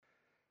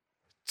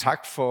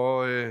Tak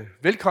for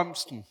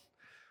velkomsten,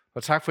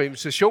 og tak for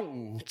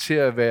invitationen til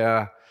at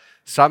være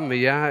sammen med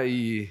jer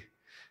i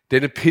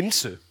denne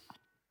pinse.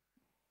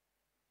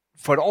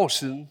 For et år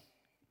siden,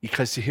 i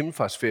Kristi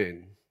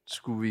Himmelfartsferien,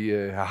 skulle vi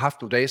have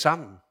haft nogle dage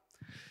sammen.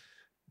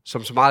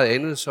 Som så meget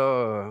andet,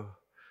 så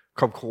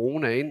kom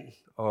corona ind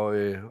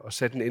og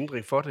satte en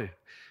ændring for det.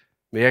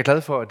 Men jeg er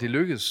glad for, at det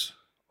lykkedes,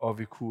 og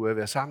vi kunne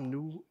være sammen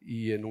nu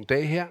i nogle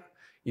dage her,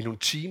 i nogle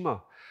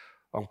timer,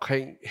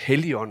 omkring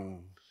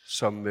Helligånden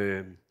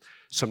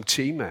som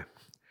tema.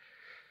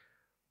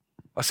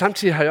 Og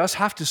samtidig har jeg også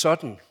haft det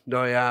sådan,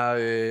 når jeg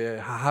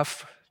har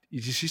haft i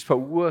de sidste par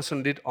uger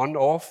sådan lidt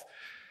on-off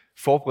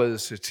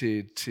forberedelse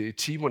til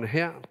timerne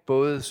her,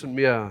 både sådan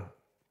mere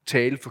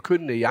tale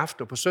forkyndende i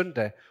aften og på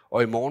søndag,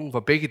 og i morgen, hvor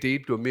begge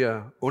dele bliver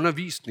mere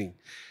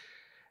undervisning.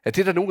 At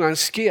det, der nogle gange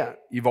sker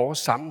i vores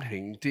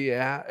sammenhæng, det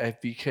er, at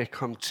vi kan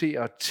komme til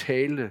at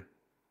tale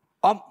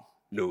om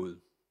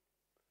noget.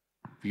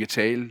 Vi kan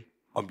tale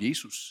om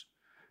Jesus.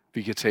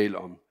 Vi kan tale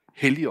om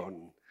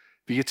Helligånden.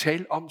 Vi kan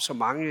tale om så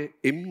mange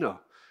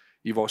emner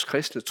i vores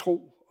kristne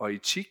tro og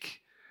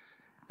etik,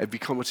 at vi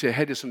kommer til at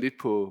have det sådan lidt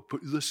på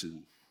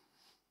ydersiden.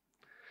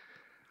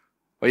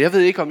 Og jeg ved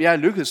ikke, om jeg er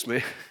lykkedes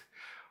med,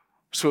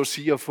 så at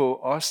sige, at få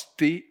os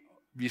det,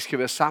 vi skal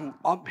være sammen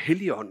om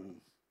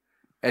Helligånden,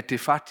 at det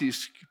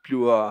faktisk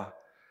bliver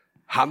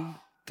ham,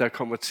 der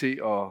kommer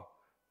til at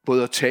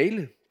både at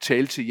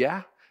tale til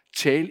jer,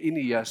 tale ind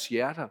i jeres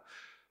hjerter,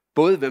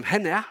 både hvem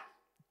han er,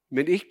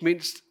 men ikke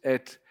mindst,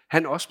 at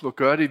han også må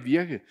gøre det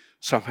virke,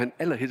 som han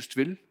allerhelst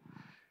vil.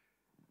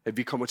 At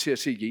vi kommer til at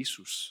se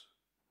Jesus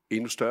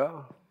endnu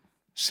større.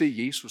 Se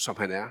Jesus, som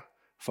han er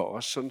for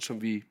os, sådan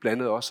som vi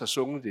blandt andet også har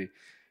sunget det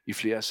i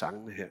flere af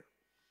sangene her.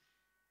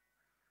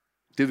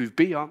 Det vil vi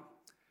bede om,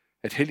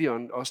 at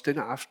Helligånden også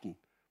denne aften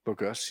må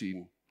gøre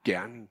sin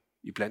gerning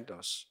iblandt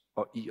os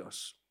og i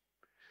os.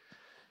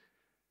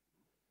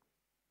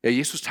 Ja,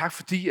 Jesus, tak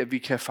fordi, at vi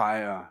kan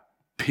fejre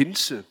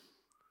pinse.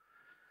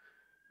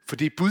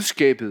 Fordi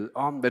budskabet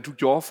om, hvad du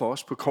gjorde for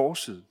os på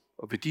korset,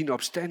 og ved din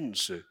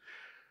opstandelse,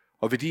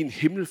 og ved din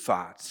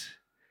himmelfart,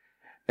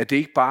 at det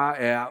ikke bare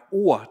er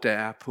ord, der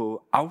er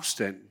på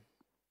afstand,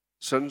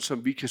 sådan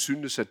som vi kan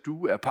synes, at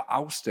du er på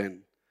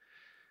afstand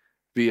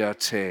ved at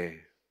tage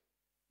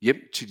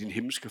hjem til din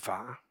himmelske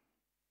far.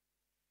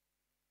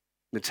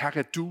 Men tak,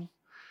 at du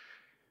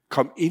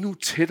kom endnu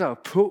tættere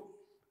på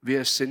ved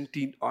at sende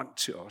din ånd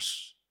til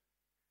os.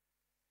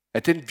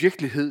 At den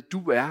virkelighed,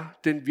 du er,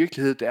 den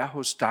virkelighed, der er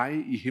hos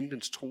dig i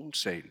himlens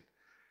tronsal,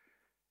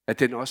 at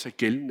den også er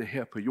gældende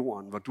her på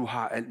jorden, hvor du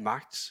har al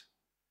magt.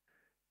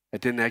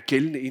 At den er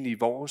gældende ind i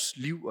vores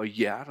liv og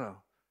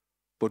hjerter,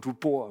 hvor du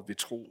bor ved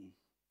troen.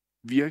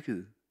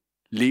 Virket,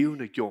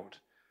 levende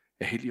gjort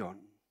af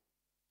Helligånden.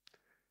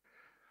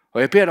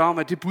 Og jeg beder dig om,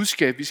 at det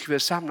budskab, vi skal være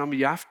sammen om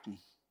i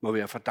aften, må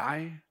være fra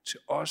dig, til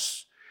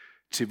os,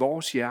 til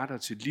vores hjerter,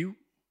 til liv.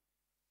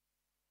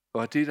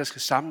 Og at det, der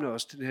skal samle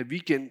os den her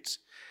weekend,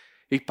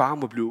 ikke bare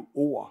må blive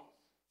ord,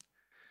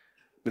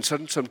 men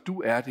sådan som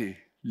du er det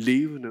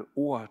levende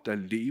ord, der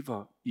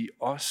lever i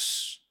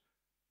os,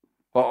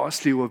 og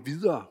også lever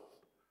videre,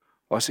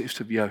 også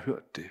efter vi har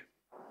hørt det.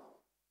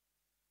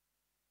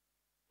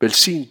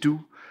 Velsign du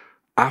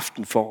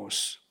aften for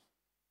os.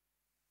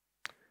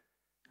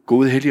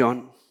 Gode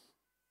Helligånd,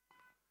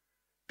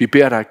 vi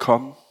beder dig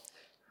komme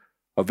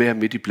og være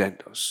midt i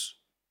blandt os.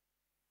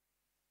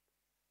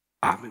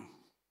 Amen.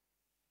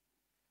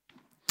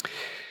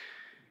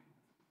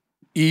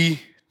 I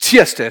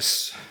tirsdag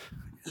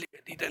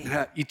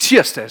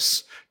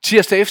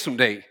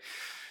eftermiddag,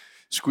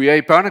 skulle jeg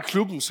i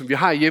børneklubben, som vi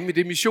har hjemme i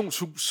det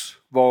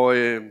missionshus,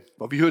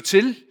 hvor vi hører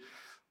til,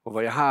 og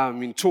hvor jeg har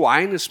mine 2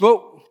 egne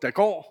små, der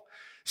går,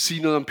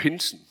 sige noget om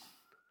pinsen.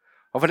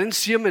 Og hvordan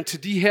siger man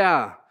til de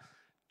her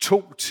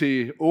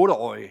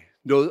 2-8-årige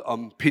noget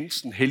om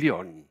pinsen,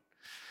 Helligånden?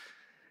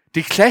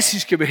 Det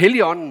klassiske med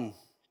Helligånden,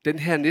 den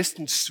her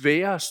næsten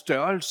svære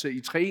størrelse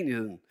i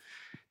treenigheden,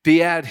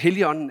 det er, at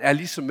Helligånden er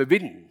ligesom med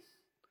vinden.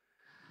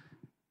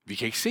 Vi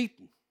kan ikke se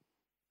den.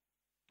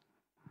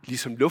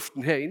 Ligesom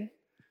luften herinde.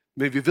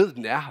 Men vi ved,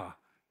 den er her.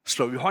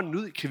 Slår vi hånden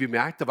ud, kan vi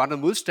mærke, der var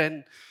noget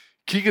modstand.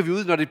 Kigger vi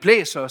ud, når det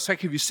blæser, så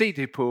kan vi se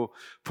det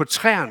på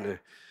træerne.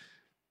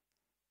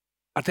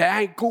 Og der er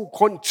en god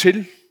grund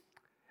til,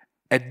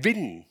 at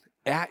vinden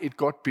er et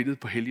godt billede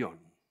på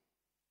Helligånden.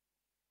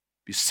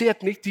 Vi ser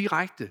den ikke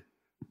direkte.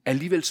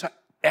 Alligevel så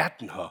er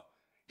den her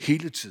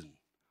hele tiden.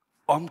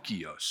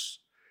 Omgiver os.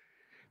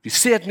 Vi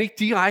ser den ikke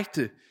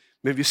direkte,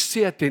 men vi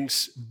ser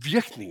dens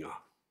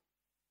virkninger.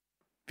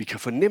 Vi kan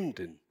fornemme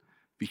den.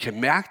 Vi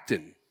kan mærke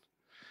den.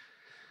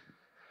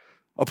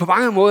 Og på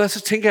mange måder,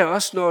 så tænker jeg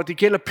også, når det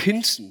gælder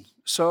pinsen,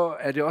 så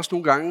er det også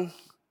nogle gange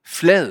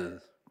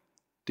flaget.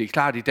 Det er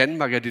klart, at i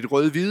Danmark er det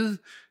røde-hvide.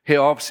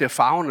 Heroppe ser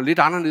farverne lidt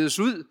anderledes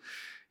ud.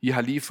 I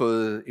har lige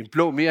fået en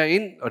blå mere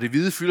ind, og det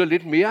hvide fylder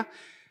lidt mere.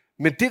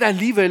 Men det, der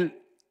alligevel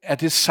er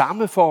det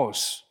samme for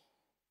os,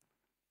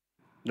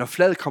 når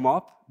flaget kommer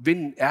op,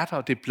 vinden er der,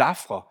 og det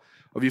blafrer,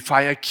 og vi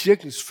fejrer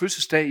kirkens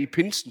fødselsdag i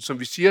pinsen, som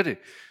vi siger det,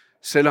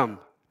 selvom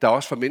der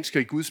også var mennesker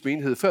i Guds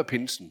menighed før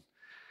pinsen.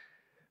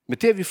 Men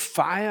det, at vi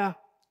fejrer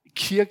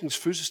kirkens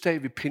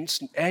fødselsdag ved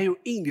pinsen, er jo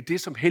egentlig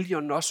det, som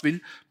Helligånden også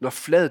vil, når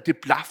flaget det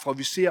blaffer, og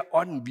vi ser, at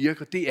ånden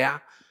virker. Det er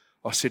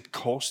at sætte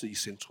korset i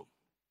centrum.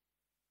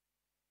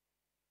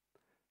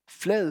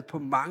 Flaget på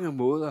mange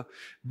måder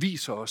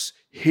viser os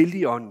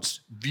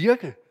Helligåndens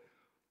virke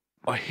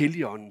og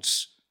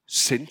Helligåndens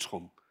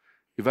centrum.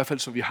 I hvert fald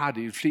som vi har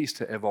det i de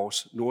fleste af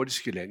vores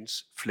nordiske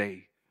landes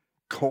flag.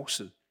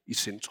 Korset i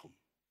centrum.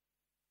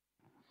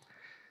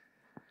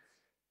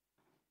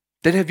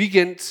 Den her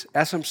weekend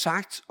er som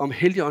sagt om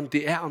Helligånden.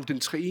 Det er om den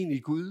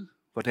treenige Gud.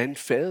 Hvordan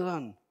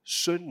Faderen,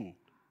 Sønnen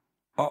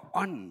og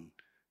Ånden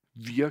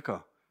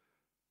virker.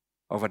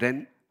 Og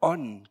hvordan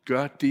Ånden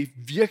gør det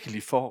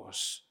virkelig for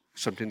os,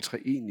 som den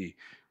treenige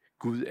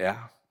Gud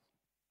er.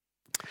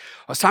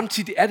 Og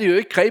samtidig er det jo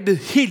ikke grebet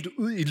helt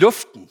ud i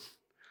luften,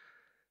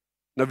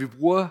 når vi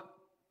bruger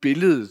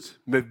billedet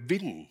med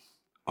vinden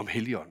om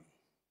Helligånden.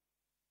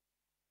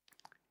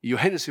 I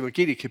Johannes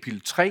Evangeliet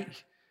kapitel 3,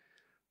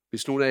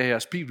 hvis nogen af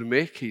jeres bibel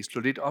med, kan I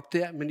slå lidt op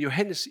der, men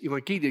Johannes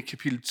Evangeliet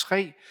kapitel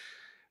 3,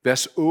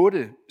 vers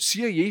 8,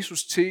 siger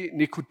Jesus til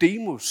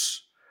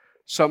Nikodemus,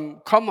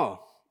 som kommer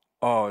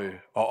og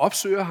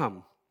opsøger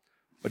ham,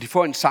 og de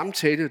får en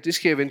samtale, det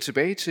skal jeg vende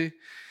tilbage til.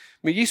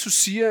 Men Jesus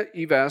siger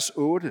i vers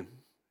 8,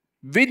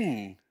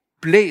 vinden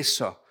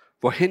blæser,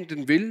 hvorhen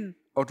den vil,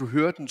 og du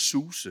hører den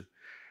suse.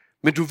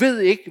 Men du ved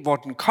ikke, hvor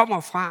den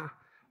kommer fra,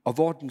 og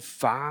hvor den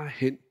farer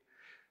hen.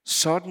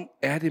 Sådan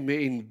er det med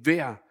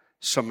enhver,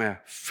 som er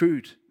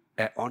født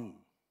af ånden.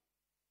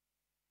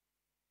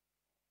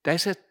 Der er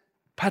så et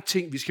par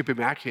ting, vi skal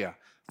bemærke her.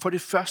 For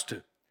det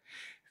første,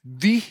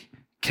 vi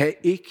kan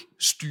ikke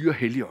styre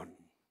Helligånden,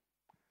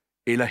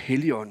 eller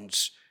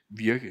Helligåndens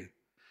virke.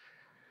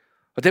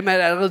 Og dem er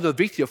der allerede noget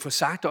vigtigt at få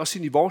sagt, også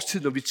ind i vores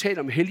tid, når vi taler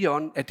om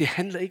Helligånden, at det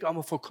handler ikke om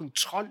at få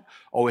kontrol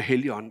over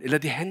Helligånden, eller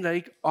det handler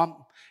ikke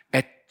om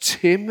at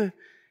tæmme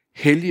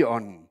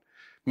Helligånden,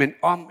 men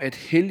om at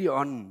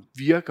Helligånden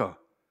virker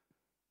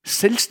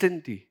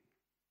selvstændigt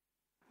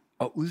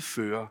og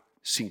udfører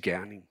sin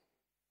gerning.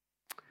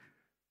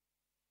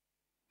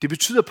 Det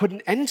betyder på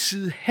den anden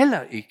side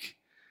heller ikke,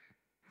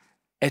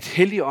 at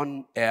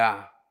Helligånden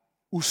er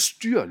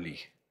ustyrlig,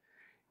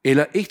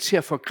 eller ikke til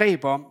at få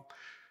greb om,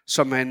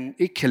 så man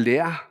ikke kan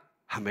lære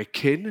ham at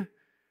kende,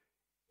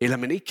 eller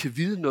man ikke kan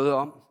vide noget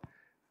om,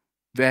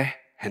 hvad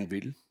han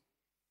vil.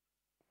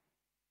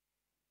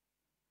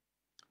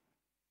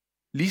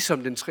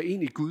 Ligesom den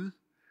treenige Gud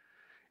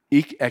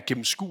ikke er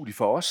gennemskuelig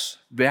for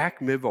os,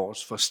 hverken med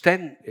vores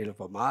forstand, eller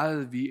hvor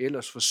meget vi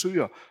ellers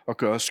forsøger at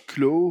gøre os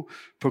kloge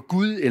på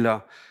Gud,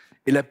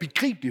 eller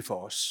begribeligt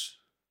for os.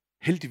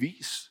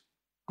 Heldigvis.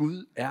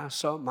 Gud er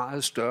så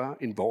meget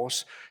større end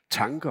vores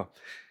tanker.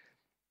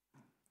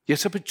 Ja,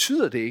 så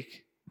betyder det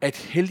ikke, at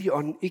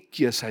Helligånden ikke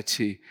giver sig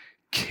til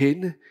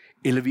kende,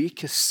 eller vi ikke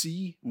kan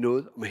sige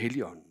noget om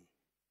Helligånden.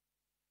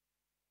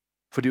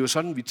 For det er jo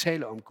sådan, vi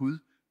taler om Gud.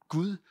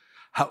 Gud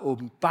har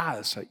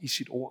åbenbaret sig i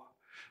sit ord.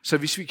 Så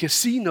hvis vi kan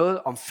sige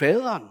noget om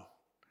faderen,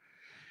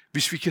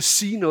 hvis vi kan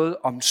sige noget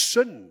om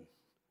sønnen,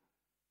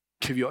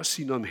 kan vi også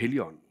sige noget om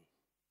Helligånden.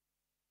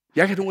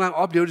 Jeg kan nogle gange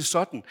opleve det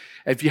sådan,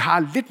 at vi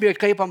har lidt mere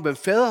greb om, hvem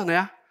faderen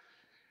er.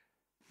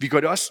 Vi gør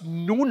det også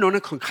nogenlunde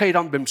konkret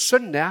om, hvem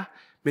sønnen er,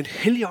 men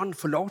Helligånden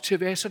får lov til at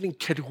være sådan en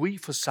kategori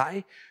for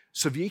sig,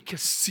 så vi ikke kan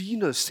sige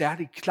noget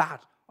særligt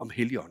klart om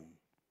Helligånden.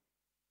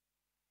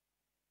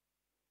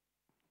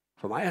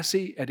 For mig at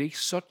se, er det ikke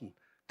sådan,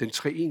 den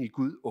treenige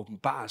Gud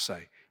åbenbarer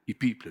sig i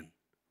Bibelen.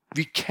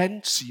 Vi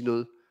kan sige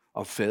noget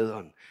om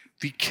faderen.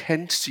 Vi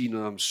kan sige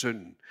noget om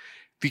sønnen.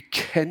 Vi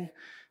kan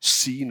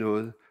sige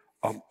noget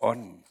om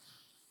ånden.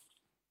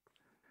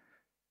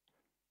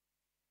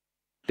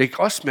 Læg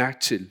også mærke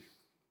til,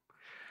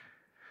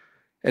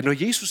 at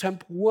når Jesus han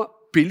bruger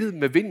billedet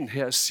med vinden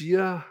her,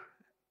 siger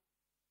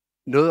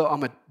noget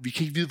om, at vi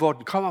kan ikke vide, hvor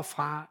den kommer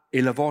fra,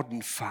 eller hvor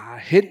den farer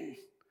hen.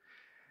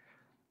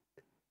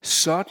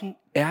 Sådan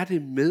er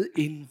det med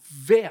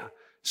enhver,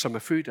 som er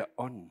født af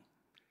ånden.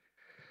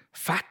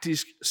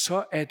 Faktisk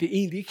så er det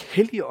egentlig ikke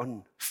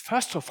Helligånden,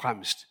 først og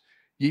fremmest,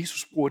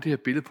 Jesus bruger det her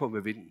billede på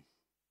med vinden.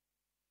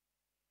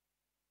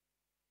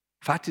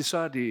 Faktisk så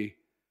er det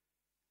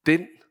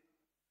den,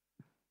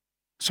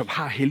 som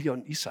har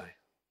Helligånden i sig.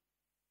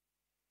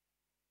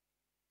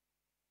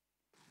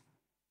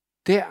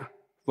 Der,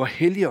 hvor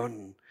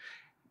Helligånden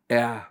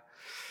er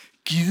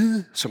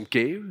givet som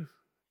gave,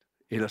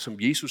 eller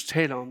som Jesus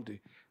taler om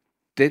det,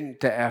 den,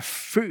 der er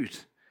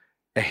født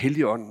af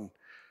Helligånden,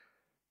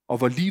 og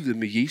hvor livet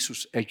med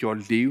Jesus er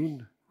gjort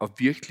levende og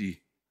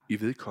virkelig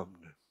i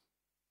vedkommende.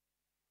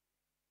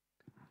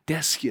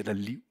 Der sker der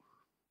liv.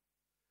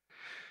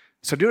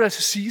 Så det vil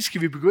altså sige,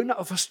 skal vi begynde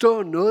at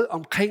forstå noget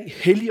omkring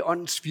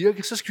Helligåndens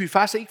virke, så skal vi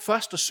faktisk ikke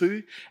først at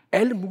søge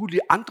alle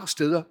mulige andre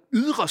steder,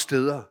 ydre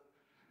steder.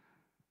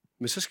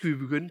 Men så skal vi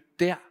begynde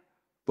der,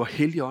 hvor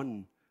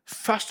Helligånden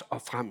først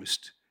og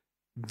fremmest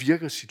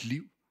virker sit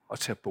liv og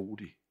tager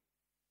bolig.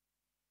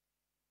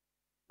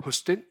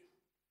 Hos den,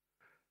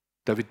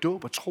 der ved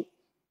dåb og tro,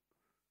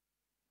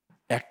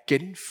 er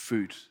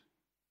genfødt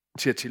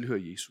til at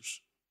tilhøre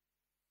Jesus.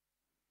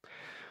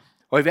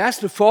 Og i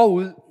versene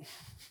forud,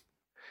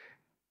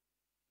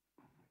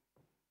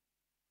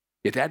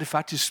 ja, der er det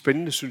faktisk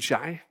spændende, synes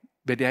jeg,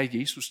 hvad det er,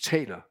 Jesus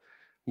taler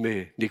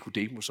med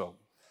Nikodemus om.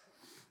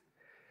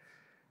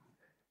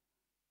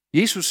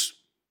 Jesus,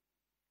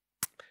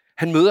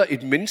 han møder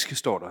et menneske,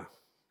 står der.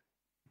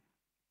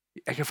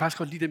 Jeg kan faktisk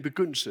godt lide den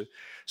begyndelse,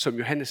 som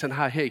Johannes han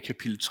har her i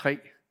kapitel 3.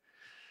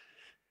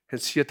 Han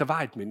siger, at der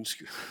var et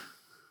menneske.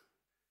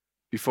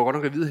 Vi får godt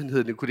nok at vide, at han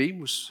hedder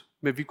Nikodemus,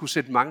 men vi kunne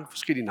sætte mange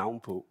forskellige navne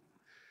på.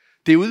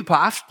 Det er ude på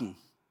aftenen.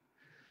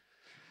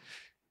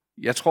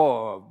 Jeg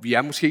tror, vi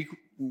er måske ikke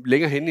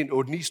længere henne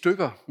end 8-9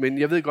 stykker, men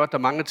jeg ved godt, at der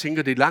mange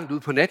tænker, at det er langt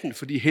ude på natten,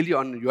 fordi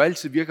Helligånden jo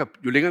altid virker,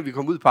 jo længere vi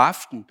kommer ud på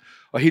aftenen,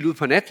 og helt ud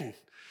på natten.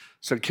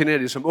 Så kender jeg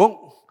det som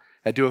ung,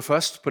 at det var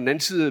først på den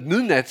anden side af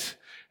midnat,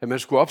 at man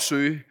skulle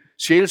opsøge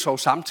sjælesov,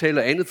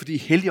 samtaler og andet, fordi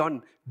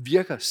Helligånden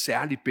virker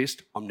særligt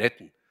bedst om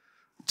natten,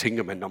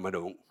 tænker man, når man er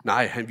ung.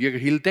 Nej, han virker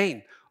hele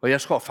dagen, og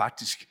jeg tror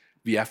faktisk,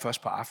 vi er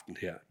først på aftenen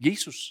her.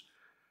 Jesus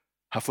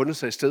har fundet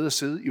sig et sted at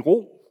sidde i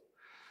ro,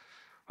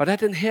 og der er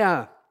den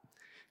her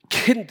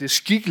kendte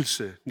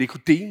skikkelse,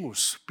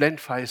 Nikodemus, blandt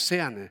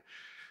farisæerne,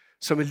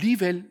 som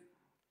alligevel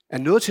er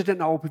nået til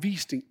den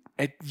overbevisning,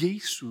 at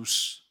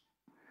Jesus,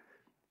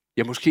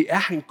 ja måske er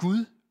han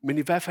Gud, men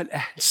i hvert fald er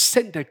han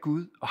sendt af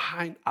Gud og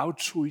har en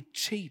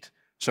autoritet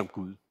som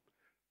Gud.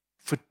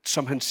 For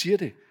som han siger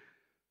det,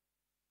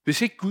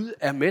 hvis ikke Gud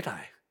er med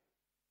dig,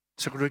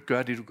 så kan du ikke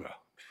gøre det, du gør.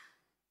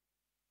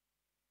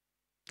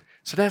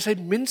 Så der er altså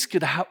et menneske,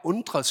 der har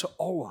undret sig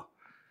over,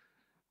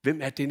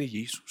 hvem er denne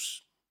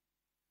Jesus?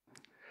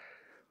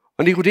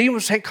 Og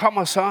Nikodemus, han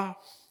kommer så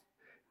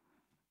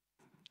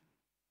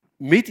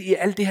midt i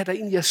alt det her, der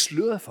egentlig er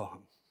sløret for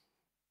ham.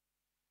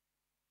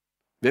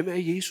 Hvem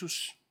er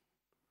Jesus?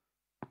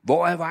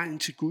 Hvor er vejen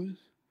til Gud?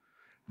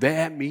 Hvad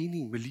er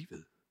meningen med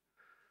livet?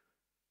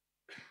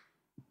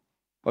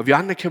 Og vi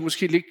andre kan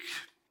måske lidt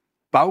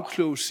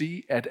bagklogt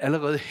sige, at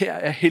allerede her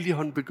er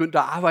Helligånden begyndt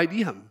at arbejde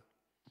i ham.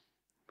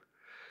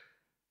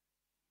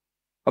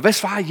 Og hvad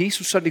svarer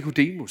Jesus så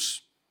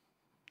Nikodemus?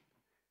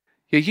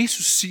 Ja,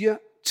 Jesus siger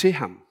til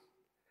ham,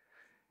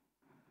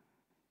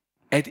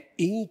 at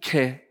ingen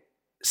kan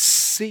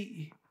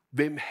se,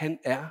 hvem han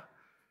er,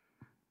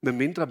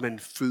 medmindre man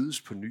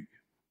fødes på ny.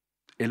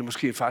 Eller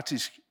måske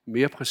faktisk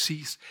mere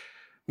præcis,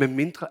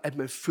 medmindre at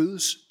man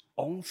fødes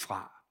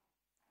ovenfra.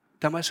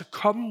 Der må altså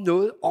komme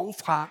noget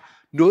ovenfra,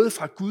 noget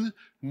fra Gud,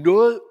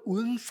 noget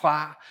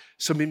udenfra,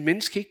 som en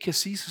menneske ikke kan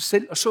sige sig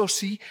selv, og så at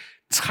sige,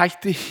 træk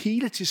det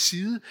hele til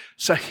side,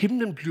 så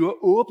himlen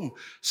bliver åben,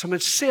 så man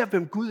ser,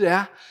 hvem Gud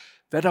er,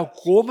 hvad der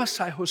rummer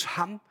sig hos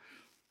ham,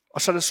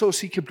 og så der så at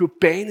sige kan blive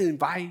banet en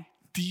vej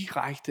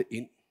direkte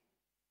ind.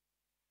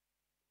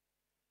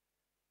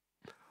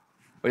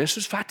 Og jeg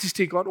synes faktisk,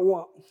 det er et godt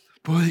ord,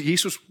 både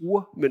Jesus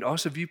bruger, men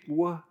også vi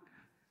bruger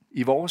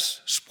i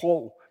vores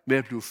sprog med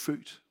at blive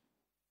født.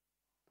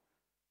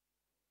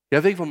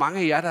 Jeg ved ikke, hvor mange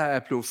af jer, der er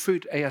blevet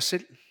født af jer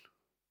selv.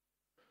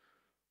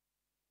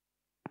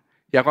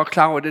 Jeg er godt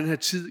klar over, at i den her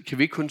tid kan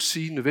vi ikke kun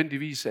sige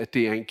nødvendigvis, at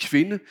det er en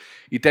kvinde.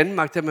 I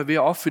Danmark der er man ved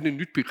at opfinde et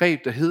nyt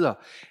begreb, der hedder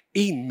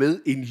en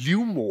med en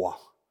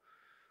livmor.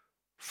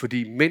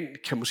 Fordi mænd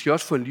kan måske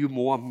også få en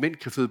livmor, mænd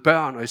kan føde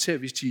børn, og især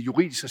hvis de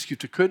juridisk har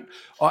skiftet køn,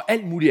 og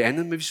alt muligt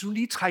andet. Men hvis du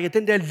lige trækker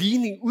den der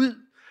ligning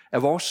ud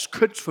af vores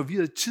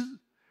kønsforvirrede tid,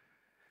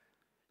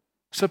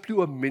 så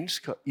bliver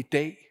mennesker i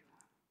dag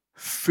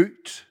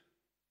født.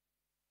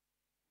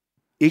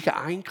 Ikke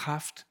af egen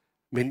kraft,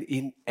 men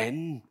en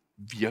anden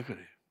virker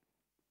det.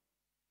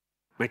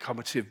 Man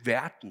kommer til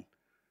verden,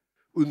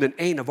 uden man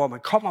aner, hvor man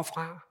kommer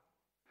fra,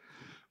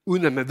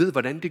 uden at man ved,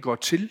 hvordan det går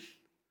til.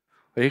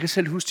 Og jeg kan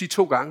selv huske de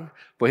 2 gange,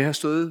 hvor jeg har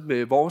stået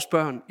med vores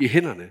børn i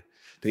hænderne.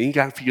 Den ene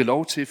gang fik jeg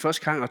lov til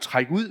første gang at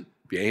trække ud.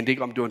 Jeg anede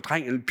ikke, om det var en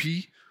dreng eller en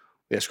pige.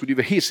 Og jeg skulle lige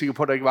være helt sikker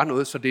på, at der ikke var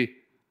noget, så det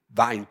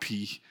var en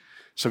pige,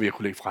 som jeg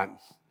kunne lægge frem.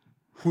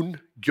 Hun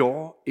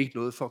gjorde ikke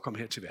noget for at komme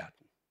her til verden.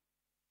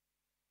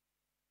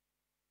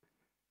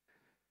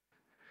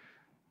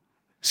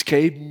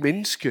 Skal et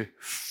menneske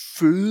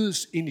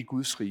fødes ind i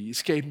Guds rige?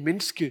 Skal et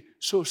menneske,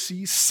 så at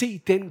sige, se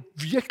den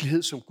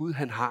virkelighed, som Gud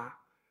han har?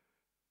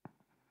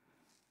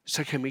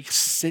 Så kan man ikke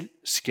selv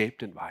skabe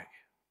den vej.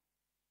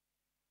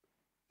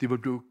 Det må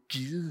blive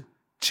givet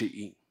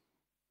til en.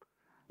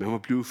 Man må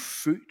blive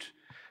født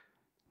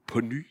på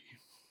ny.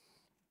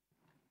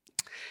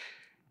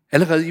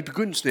 Allerede i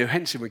begyndelsen af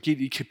Johannes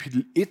evangeliet i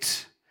kapitel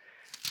 1,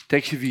 der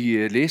kan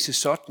vi læse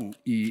sådan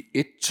i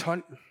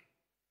 1:12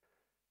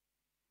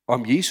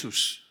 om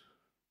Jesus.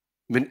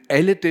 Men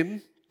alle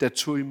dem, der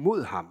tog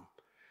imod ham,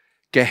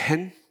 gav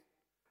han,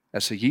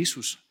 altså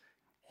Jesus,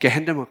 gav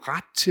han dem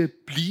ret til at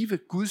blive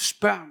Guds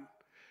børn.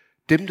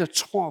 Dem, der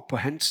tror på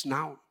hans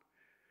navn.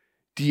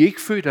 De er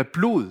ikke født af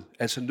blod,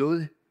 altså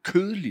noget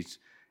kødeligt,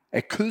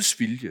 af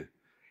kødsvilje.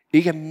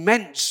 Ikke af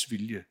mands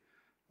vilje,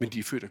 men de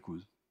er født af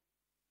Gud.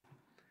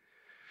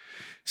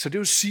 Så det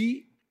vil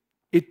sige,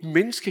 et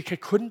menneske kan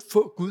kun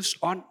få Guds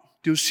ånd.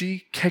 Det vil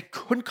sige, kan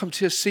kun komme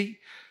til at se,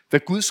 hvad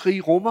Guds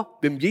rige rummer,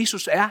 hvem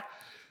Jesus er,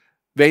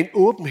 hvad en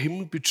åben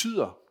himmel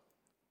betyder,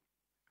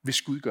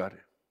 hvis Gud gør det.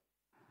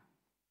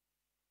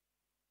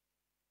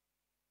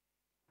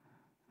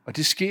 Og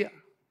det sker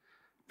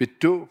ved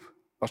dåb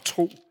og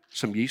tro,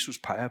 som Jesus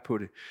peger på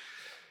det.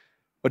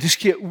 Og det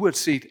sker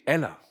uanset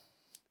alder.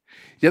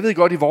 Jeg ved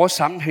godt, i vores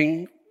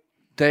sammenhæng,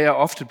 der er jeg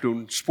ofte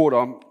blevet spurgt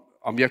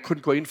om jeg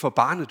kun går ind for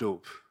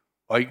barnedåb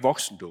og ikke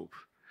voksendåb.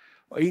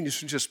 Og egentlig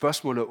synes jeg, at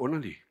spørgsmålet er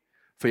underligt,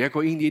 for jeg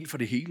går egentlig ind for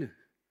det hele.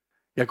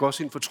 Jeg går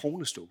også ind for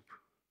tronesdåb.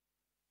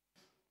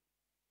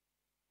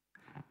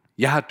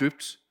 Jeg har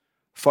døbt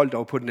folk, der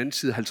var på den anden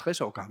side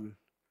 50 år gamle.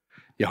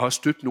 Jeg har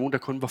også døbt nogen, der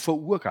kun var få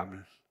uger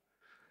gamle.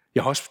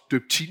 Jeg har også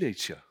døbt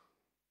teenager.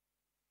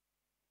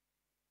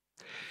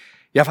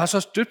 Jeg har faktisk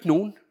også døbt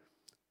nogen,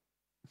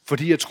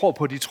 fordi jeg tror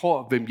på, at de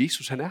tror, hvem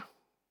Jesus han er.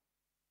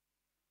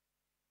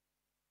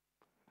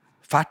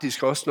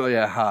 Faktisk også, når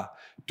jeg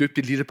har døbt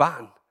et lille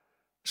barn,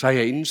 så har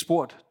jeg inden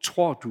spurgt,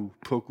 tror du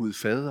på Gud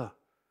Fader?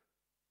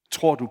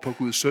 Tror du på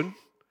Guds Søn?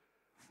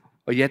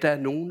 Og ja, der er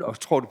nogen, og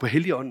tror du på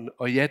Helligånden?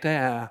 Og ja, der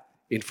er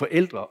en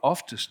forældre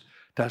oftest,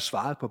 der har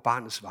svaret på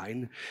barnets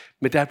vegne.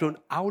 Men der er blevet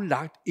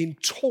aflagt en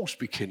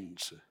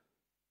trosbekendelse,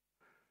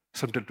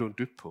 som der er blevet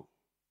døbt på.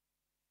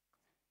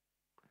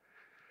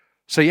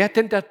 Så ja,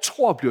 den der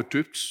tror bliver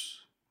døbt,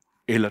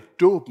 eller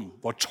dåben,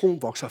 hvor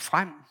troen vokser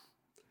frem,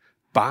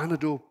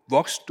 barnedåb,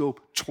 voksendåb,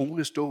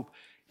 tronesdåb,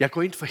 jeg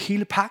går ind for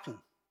hele pakken.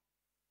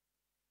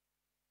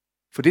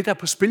 For det, der er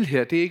på spil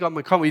her, det er ikke om,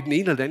 man kommer i den ene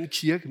eller den anden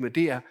kirke, men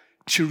det er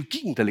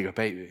teologien, der ligger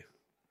bagved.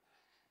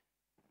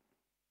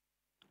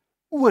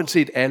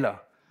 Uanset alder,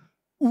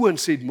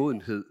 uanset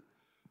modenhed,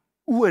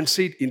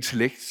 uanset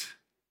intellekt,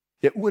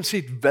 ja,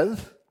 uanset hvad,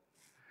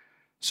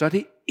 så er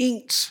det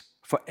ens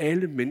for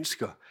alle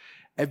mennesker,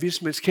 at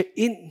hvis man skal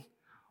ind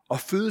og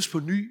fødes på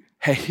ny,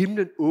 have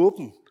himlen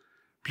åben,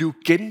 blive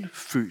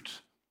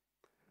genfødt,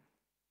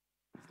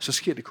 så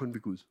sker det kun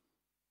ved Gud.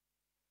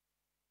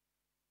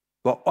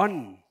 Hvor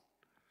ånden,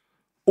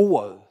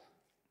 ordet,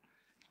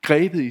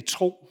 grebet i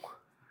tro,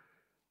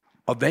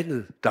 og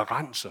vandet, der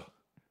renser,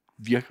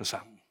 virker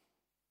sammen.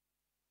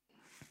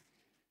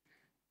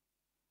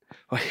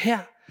 Og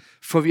her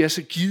får vi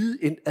altså givet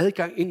en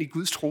adgang ind i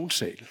Guds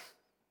tronsal.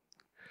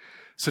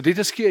 Så det,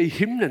 der sker i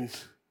himlen,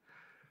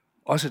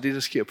 også er det, der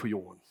sker på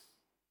jorden.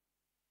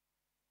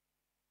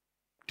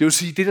 Det vil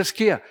sige, det, der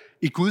sker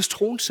i Guds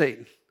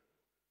tronsal,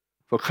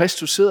 hvor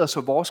Kristus sidder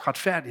som vores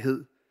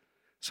retfærdighed,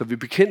 så vi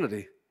bekender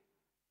det,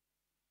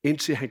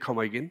 indtil han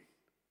kommer igen.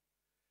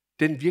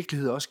 Den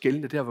virkelighed er også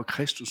gældende der, hvor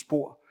Kristus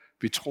bor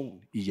ved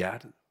troen i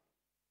hjertet.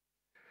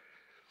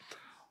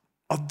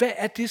 Og hvad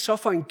er det så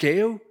for en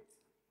gave,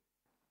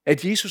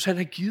 at Jesus han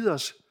har givet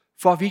os,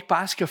 for at vi ikke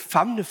bare skal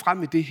famle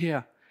frem i det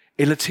her,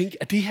 eller tænke,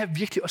 er det her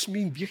virkelig også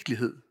min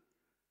virkelighed?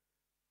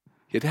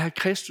 Ja, der har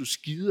Kristus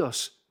givet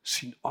os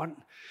sin ånd.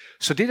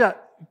 Så det, der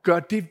gør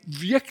det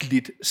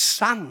virkeligt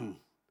sammen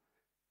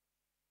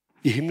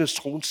i himlens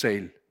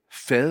tronsal,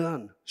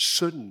 faderen,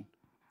 sønnen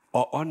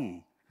og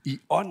ånden, i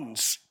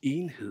åndens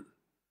enhed,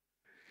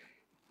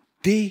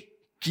 det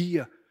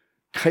giver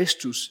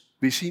Kristus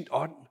ved sin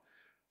ånd,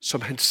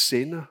 som han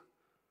sender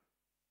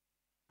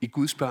i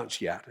Guds børns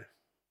hjerte.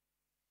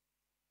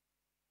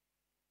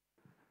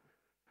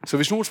 Så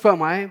hvis nogen spørger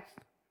mig,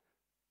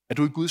 er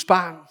du et Guds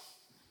barn?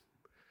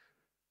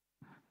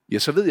 Ja,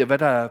 så ved jeg, hvad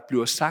der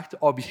bliver sagt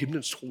op i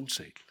himlens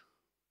tronsal.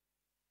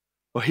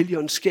 Og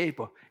Helligånden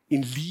skaber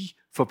en lige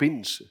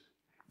forbindelse,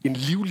 en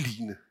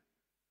livline.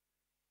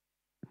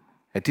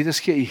 At det, der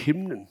sker i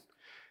himlen,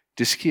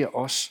 det sker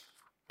også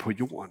på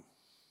jorden.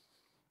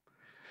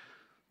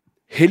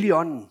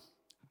 Helligånden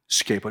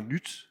skaber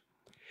nyt.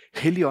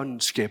 Helligånden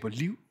skaber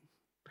liv.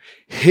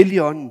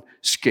 Helligånden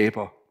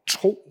skaber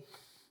tro.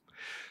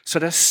 Så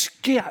der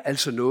sker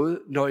altså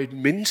noget, når et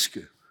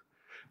menneske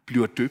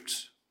bliver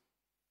døbt.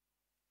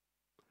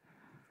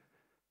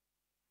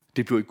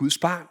 Det bliver et Guds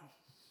barn.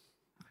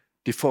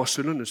 Det får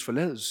syndernes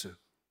forladelse.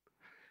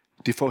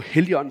 Det får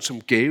Helligånden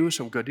som gave,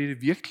 som gør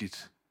det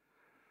virkeligt.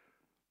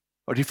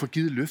 Og det får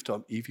givet løfter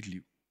om evigt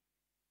liv.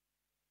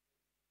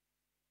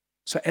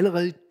 Så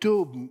allerede i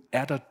dåben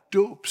er der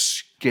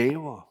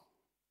dåbsgaver.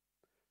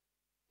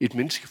 Et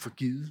menneske får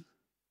givet,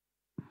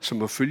 som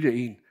må følge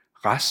en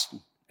resten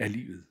af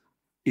livet.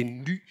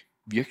 En ny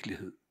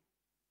virkelighed.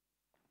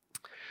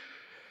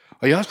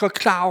 Og jeg er også godt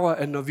klar over,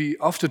 at når vi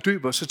ofte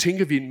døber, så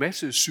tænker vi en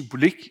masse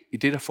symbolik i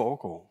det, der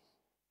foregår.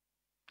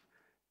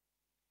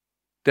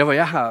 Der hvor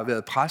jeg har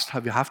været præst, har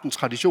vi haft en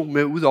tradition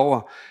med,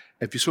 udover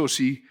at vi så at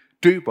sige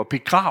døber,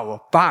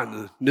 begraver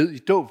barnet ned i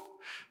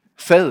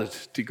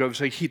fadet. Det gør vi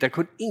så ikke helt. Der er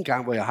kun én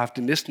gang, hvor jeg har haft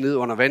det næsten ned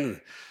under vandet.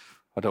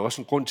 Og der var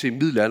også en grund til i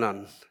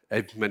middelalderen,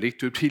 at man ikke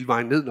døbte hele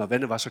vejen ned, når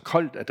vandet var så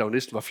koldt, at der jo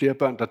næsten var flere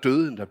børn, der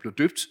døde, end der blev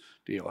døbt.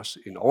 Det er også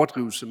en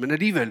overdrivelse. Men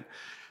alligevel,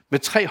 med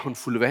 3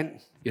 håndfulde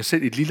vand, jeg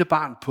selv et lille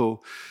barn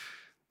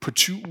på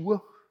 20 uger,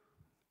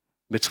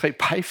 med 3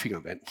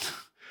 pegefingervand.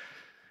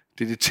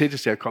 Det er det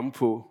tætteste, jeg er kommet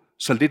på.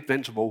 Så lidt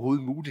vand som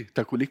overhovedet muligt,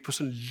 der kunne ligge på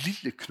sådan en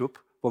lille knop,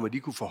 hvor man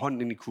lige kunne få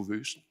hånden ind i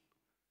kuvøsen.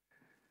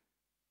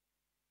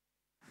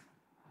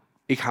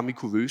 Ikke ham i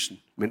kuvøsen,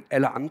 men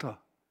alle andre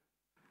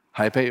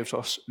har jeg bagefter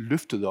også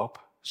løftet op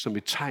som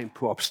et tegn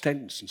på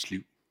opstandelsens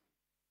liv.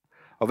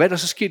 Og hvad der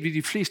så sket ved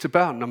de fleste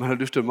børn, når man har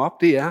løftet dem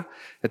op, det er,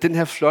 at den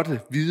her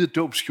flotte, hvide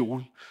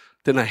dåbskjole,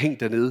 den har hængt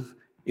dernede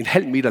 1,5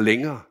 meter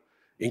længere,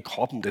 end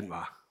kroppen den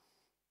var.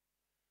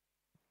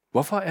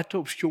 Hvorfor er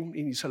dåbskjolen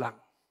egentlig så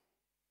lang?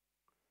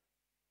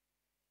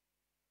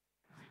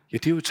 Ja,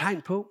 det er jo et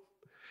tegn på,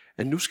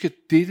 at nu skal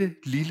dette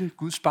lille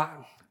Guds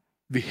barn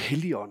ved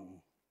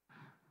Helligånden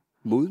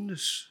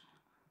modnes,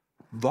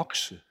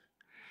 vokse,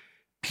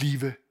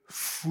 blive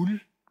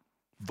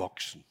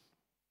fuldvoksen.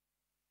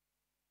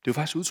 Det er jo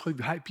faktisk et udtryk,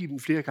 vi har i Bibelen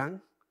flere gange.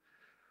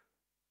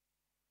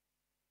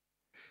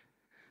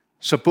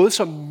 Så både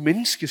som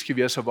menneske skal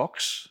vi altså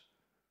vokse,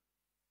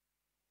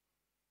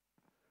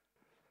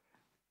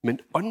 men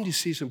åndeligt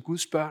set som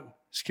Guds børn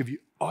skal vi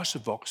også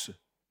vokse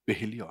ved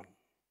Helligånden.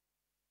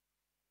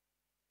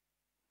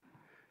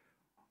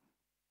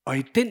 Og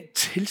i den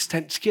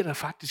tilstand sker der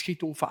faktisk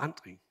ikke nogen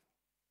forandring.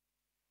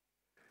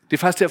 Det er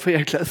faktisk derfor,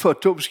 jeg er glad for,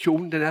 at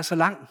dåbskjolen den er så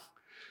lang.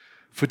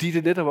 Fordi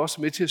det netop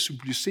også er med til at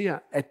symbolisere,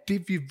 at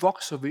det vi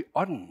vokser ved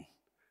ånden,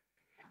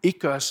 ikke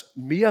gør os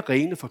mere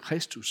rene for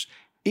Kristus,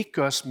 ikke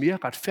gør os mere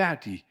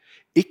retfærdige,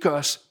 ikke gør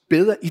os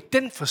bedre i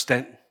den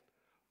forstand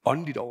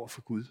åndeligt over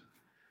for Gud.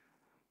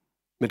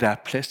 Men der er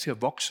plads til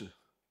at vokse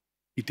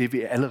i det,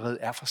 vi allerede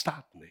er fra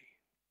starten af.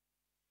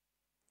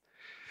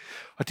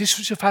 Og det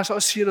synes jeg faktisk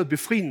også siger noget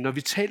befriende, når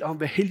vi taler om,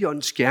 hvad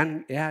Helligåndens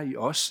gerning er i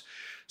os.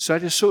 Så er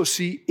det så at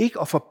sige ikke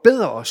at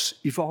forbedre os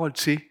i forhold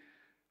til,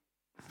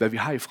 hvad vi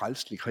har i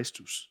frelsen i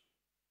Kristus.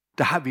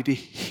 Der har vi det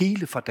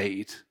hele fra dag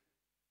 1.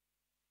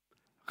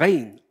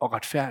 Ren og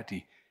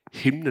retfærdig,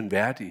 himlen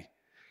værdig,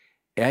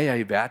 er jeg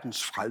i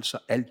verdens frelser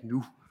alt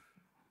nu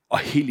og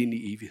helt ind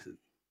i evigheden.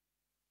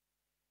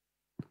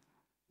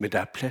 Men der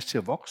er plads til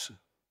at vokse.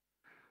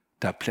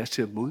 Der er plads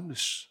til at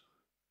modnes.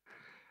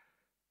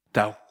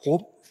 Der er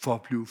rum for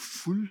at blive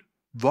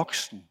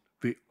fuldvoksen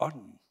ved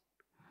ånden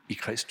i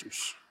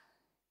Kristus.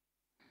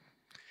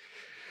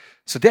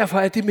 Så derfor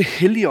er det med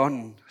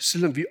Helligånden,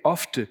 selvom vi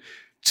ofte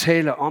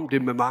taler om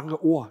det med mange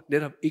ord,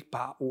 netop ikke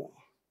bare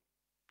ord.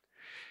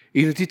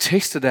 En af de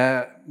tekster,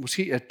 der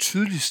måske er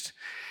tydeligst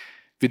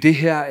ved det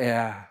her,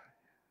 er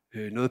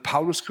noget,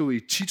 Paulus skriver i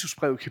Titus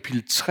brev,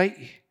 kapitel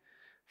 3,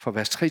 fra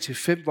vers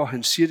 3-5, hvor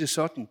han siger det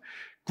sådan: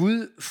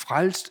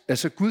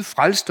 Gud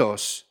frelste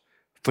os,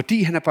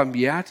 fordi han er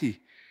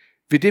barmhjertig,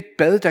 ved det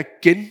bad, der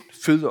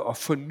genføder og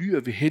fornyer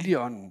ved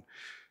Helligånden,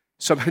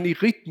 som han i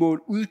rigt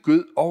mål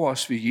udgød over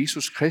os ved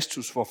Jesus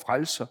Kristus, vor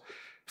frelser,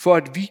 for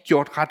at vi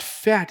gjort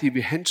retfærdige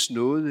ved hans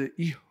nåde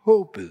i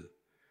håbet,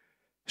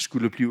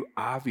 skulle blive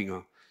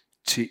arvinger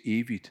til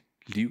evigt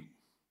liv.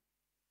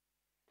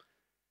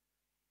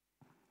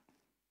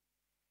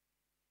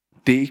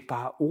 Det er ikke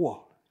bare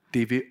ord,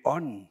 det er ved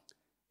ånden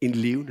en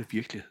levende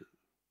virkelighed.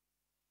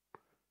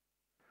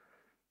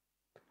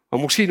 Og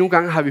måske nogle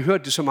gange har vi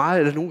hørt det så meget,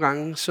 eller nogle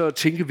gange så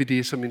tænker vi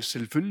det som en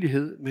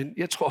selvfølgelighed, men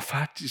jeg tror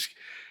faktisk,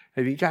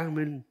 at vi en gang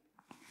imellem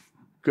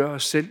gør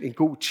os selv en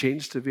god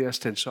tjeneste ved at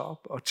stande sig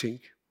op og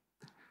tænke,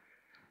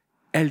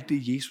 alt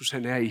det Jesus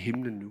han er i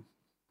himlen nu,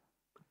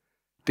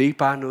 det er ikke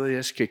bare noget,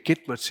 jeg skal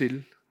gætte mig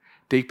til.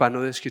 Det er ikke bare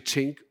noget, jeg skal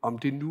tænke, om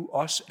det nu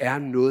også er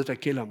noget, der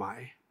gælder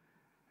mig.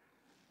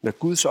 Når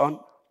Guds ånd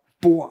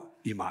bor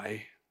i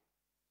mig,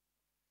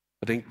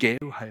 og den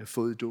gave har jeg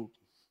fået i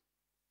dåben,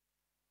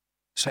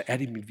 så er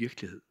det min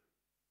virkelighed.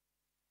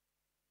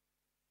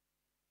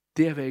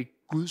 Det at være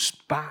Guds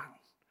barn,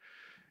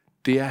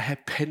 det er at have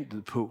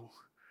pantet på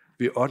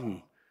ved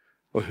ånden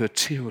og høre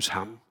til hos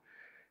ham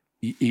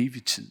i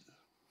evig tid.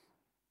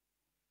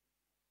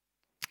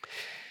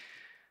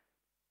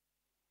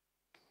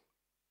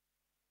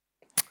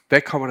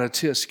 Hvad kommer der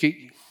til at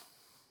ske?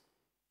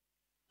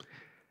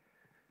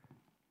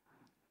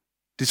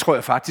 Det tror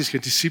jeg faktisk er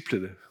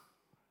disciplene,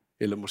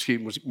 eller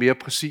måske mere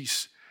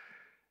præcis,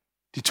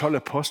 de 12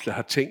 apostle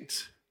har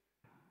tænkt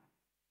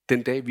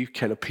den dag, vi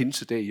kalder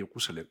pinsedag i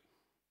Jerusalem.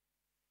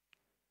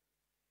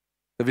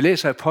 Når vi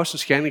læser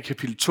Apostlenes Gerninger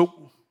kapitel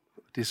 2,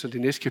 det er så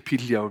det næste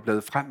kapitel, jeg har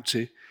blevet frem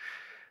til,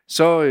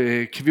 så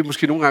kan vi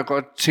måske nogle gange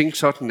godt tænke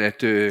sådan,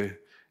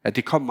 at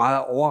det kom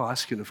meget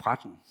overraskende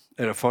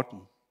for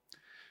dem.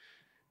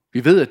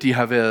 Vi ved, at de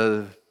har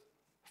været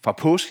fra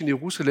påsken i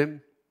Jerusalem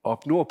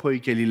op nordpå i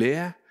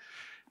Galilea.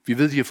 Vi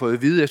ved, at de har fået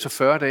at vide efter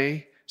 40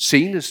 dage.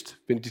 Senest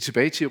vendte de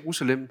tilbage til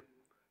Jerusalem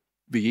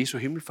ved Jesu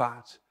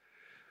himmelfart.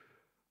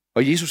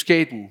 Og Jesus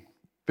gav den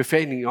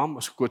befaling om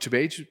at skulle gå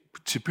tilbage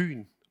til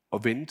byen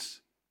og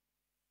vente.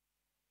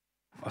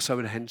 Og så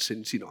vil han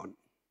sende sin ånd.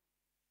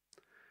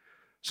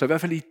 Så i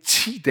hvert fald i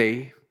 10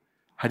 dage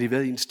har de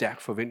været i en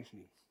stærk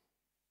forventning.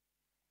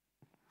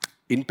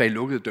 Inde bag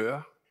lukkede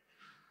døre.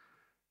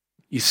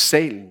 I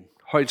salen,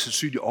 højt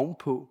sandsynligt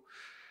ovenpå,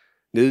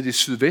 nede i det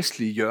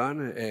sydvestlige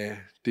hjørne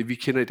af det, vi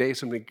kender i dag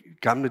som den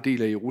gamle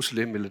del af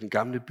Jerusalem, eller den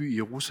gamle by i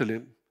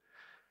Jerusalem.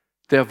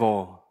 Der,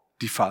 hvor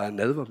de fejrede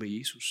nadver med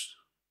Jesus.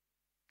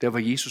 Der, hvor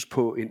Jesus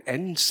på en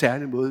anden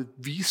særlig måde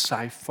viste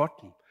sig for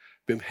dem,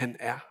 hvem han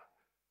er,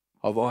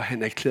 og hvor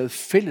han erklærede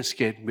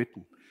fællesskab med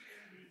dem,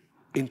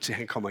 indtil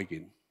han kommer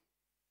igen.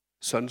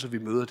 Sådan, så vi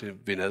møder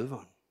det ved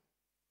nadveren.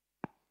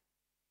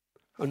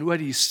 Og nu er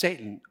de i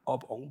salen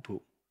op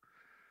ovenpå.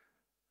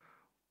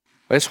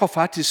 Og jeg tror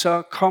faktisk,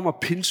 så kommer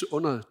pinse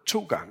under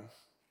 2 gange.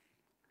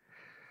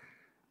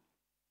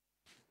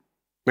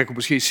 Man kunne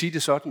måske sige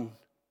det sådan.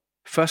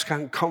 Første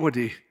gang kommer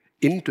det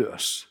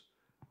indendørs.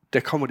 Der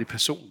kommer det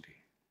personligt.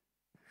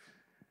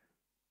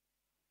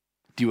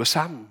 De var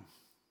sammen.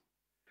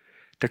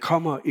 Der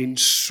kommer en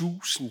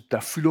susen, der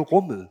fylder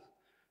rummet,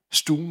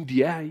 stuen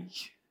de er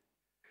i.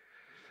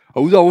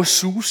 Og udover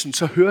susen,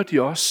 så hører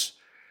de også,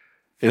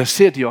 eller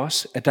ser de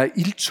også, at der er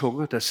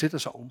ildtunger, der sætter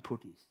sig ovenpå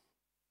den.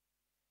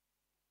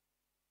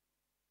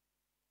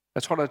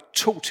 Jeg tror, der er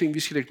 2 ting, vi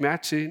skal lægge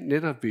mærke til,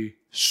 netop ved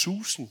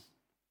susen,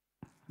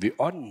 ved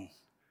ånden,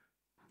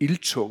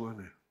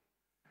 ildtungerne,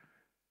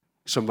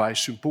 som var et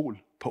symbol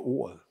på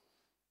ordet.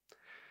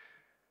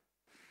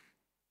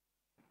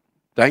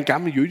 Der er en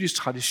gammel jødisk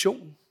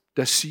tradition,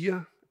 der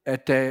siger,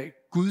 at da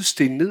Gud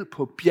steg ned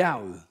på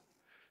bjerget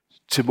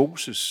til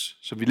Moses,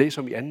 som vi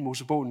læser om i 2.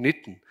 Mosebog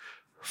 19,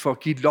 for at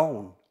give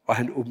loven, og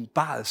han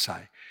åbenbarede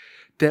sig,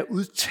 der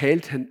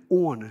udtalte han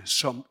ordene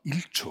som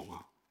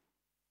ildtunger.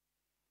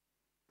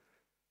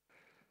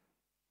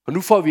 Og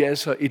nu får vi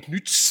altså et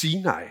nyt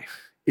Sinai,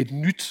 et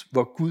nyt,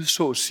 hvor Gud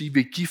så at sige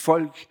vil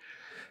give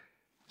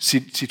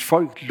sit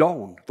folk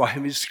loven, hvor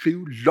han vil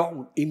skrive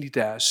loven ind i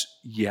deres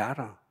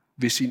hjerter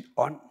ved sin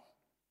ånd.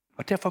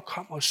 Og derfor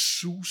kommer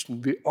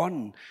susen ved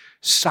ånden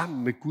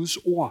sammen med Guds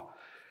ord,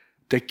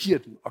 der giver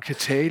den og kan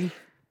tale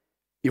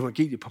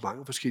evangeliet på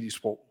mange forskellige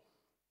sprog.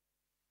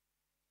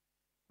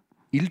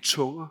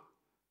 Ildtunger,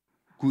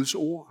 Guds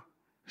ord,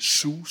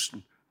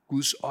 susen,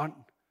 Guds ånd.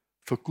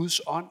 For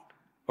Guds ånd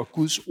og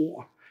Guds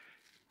ord,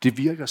 det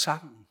virker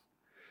sammen.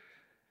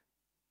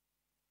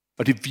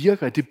 Og det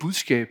virker, at det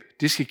budskab,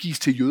 det skal gives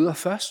til jøder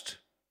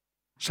først,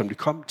 som det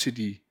kom til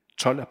de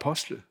 12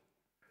 apostle.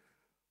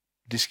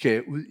 Det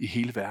skal ud i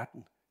hele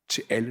verden,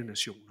 til alle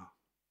nationer.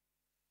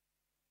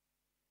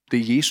 Det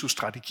er Jesus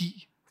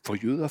strategi for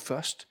jøder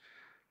først,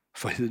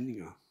 for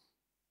hedninger.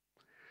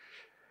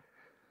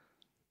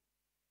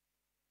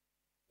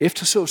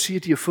 Efter så at sige,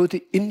 at de har fået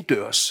det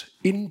indendørs,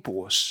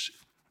 indenbords,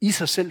 i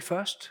sig selv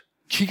først,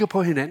 kigger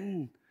på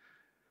hinanden,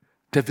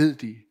 der ved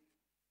de,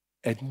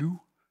 at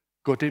nu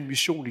går den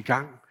mission i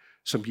gang,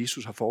 som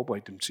Jesus har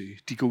forberedt dem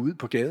til. De går ud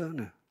på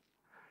gaderne.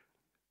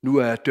 Nu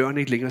er dørene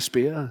ikke længere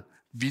spærret.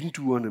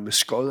 Vinduerne med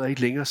skodder er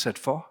ikke længere sat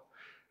for.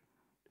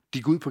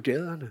 De går ud på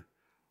gaderne,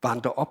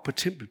 vandrer op på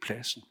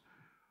tempelpladsen.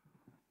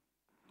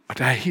 Og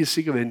der har helt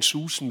sikkert været en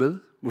susen med.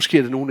 Måske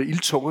er der nogle af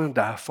ildtungerne,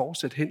 der har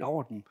fortsat hen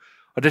over dem.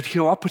 Og da de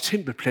kommer op på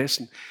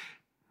tempelpladsen,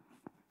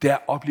 der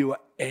oplever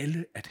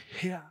alle, at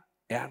her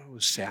er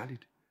noget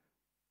særligt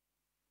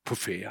på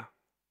færde.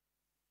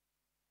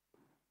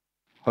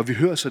 Og vi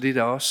hører så det,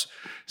 der også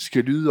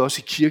skal lyde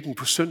også i kirken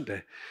på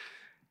søndag,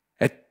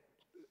 at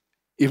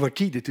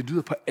evangeliet, det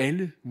lyder på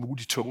alle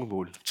mulige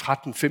tungemål.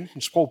 13-15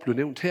 sprog blev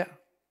nævnt her,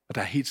 og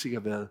der har helt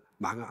sikkert været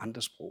mange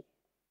andre sprog.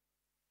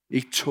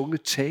 Ikke tunge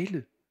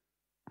tale,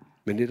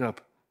 men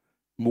netop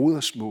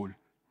modersmål,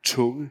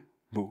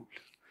 tungemål.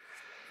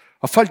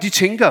 Og folk de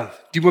tænker,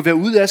 de må være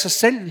ude af sig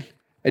selv.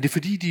 Er det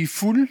fordi, de er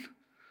fulde?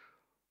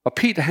 Og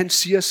Peter han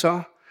siger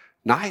så,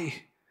 nej,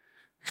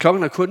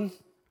 klokken er kun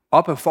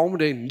op ad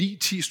formiddagen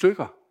 9-10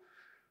 stykker.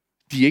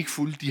 De er ikke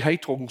fulde, de har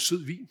ikke drukket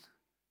sød vin.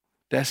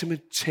 Der er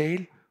simpelthen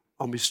tale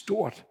om et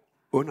stort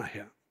under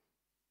her.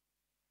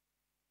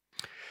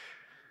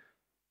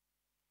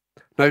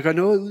 Når jeg gør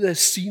noget ud af at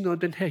sige noget af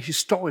den her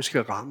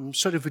historiske ramme,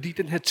 så er det fordi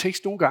den her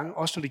tekst nogle gange,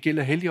 også når det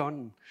gælder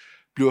Helligånden,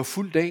 bliver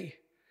fuldt af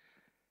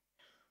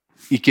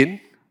igen,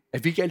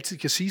 at vi ikke altid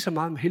kan sige så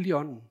meget om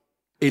Helligånden.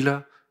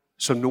 Eller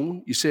som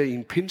nogen, især i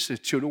en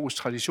pinse-teologisk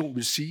tradition,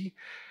 vil sige,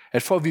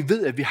 at for at vi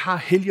ved, at vi har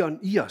Helligånden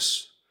i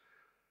os,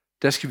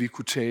 der skal vi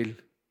kunne tale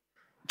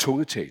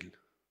tungetale.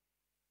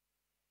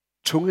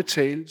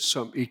 Tungetale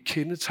som et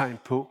kendetegn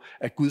på,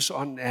 at Guds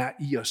ånd er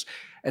i os.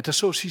 At der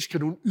så at sige skal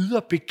nogle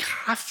ydre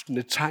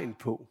bekræftende tegn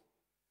på,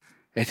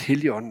 at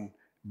Helligånden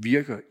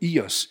virker i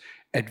os.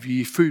 At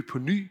vi er født på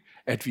ny,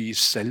 at vi er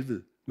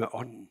salvet med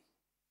ånden.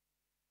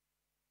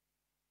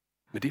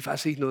 Men det er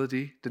faktisk ikke noget af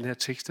det, den her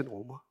tekst den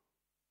rummer.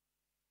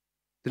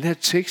 Den her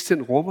tekst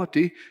den rummer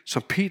det,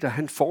 som Peter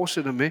han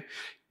fortsætter med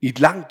i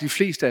langt de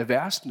fleste af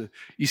versene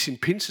i sin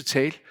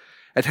pinsetale.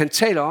 At han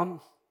taler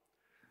om,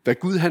 hvad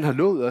Gud han har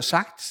lovet og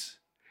sagt.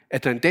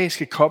 At der en dag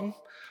skal komme,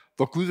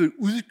 hvor Gud vil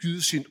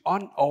udgyde sin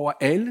ånd over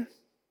alle.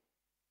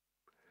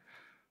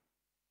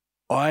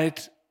 Og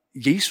at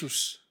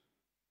Jesus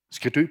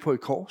skal dø på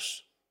et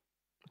kors.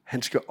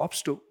 Han skal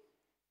opstå.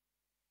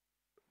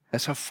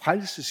 Altså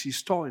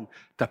frelseshistorien,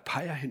 der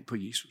peger hen på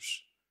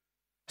Jesus.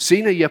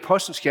 Senere i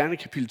Apostlenes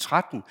Gerninger kapitel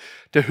 13,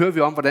 der hører vi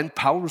om, hvordan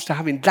Paulus, der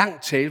har vi en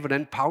lang tale,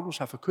 hvordan Paulus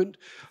har forkyndt,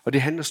 og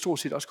det handler stort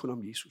set også kun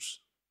om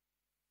Jesus.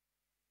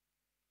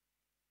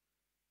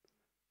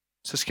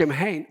 Så skal man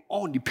have en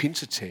ordentlig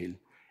pinsetale,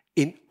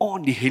 en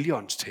ordentlig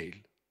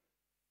helligåndstale,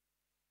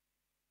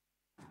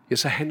 ja,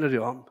 så handler det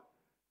om,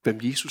 hvem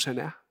Jesus han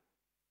er,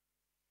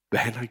 hvad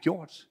han har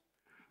gjort.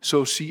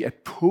 Så at sige, at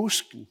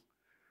påsken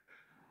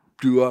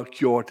bliver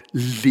gjort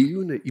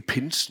levende i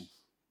pinsen.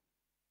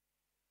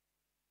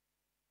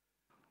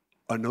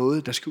 Og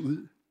noget, der skal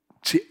ud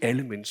til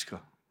alle mennesker,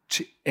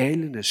 til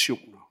alle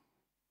nationer.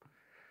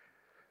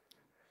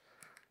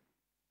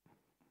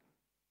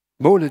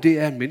 Målet det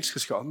er, at mennesker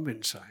skal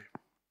omvende sig.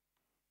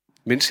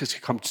 Mennesker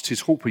skal komme til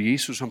tro på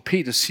Jesus, som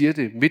Peter siger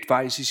det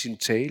midtvejs i sin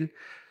tale.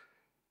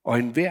 Og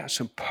enhver,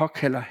 som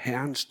påkalder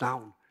Herrens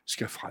navn,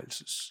 skal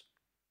frelses.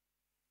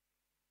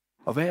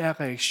 Og hvad er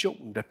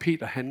reaktionen, da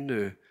Peter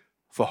han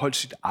forholdt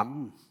sit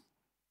ammen?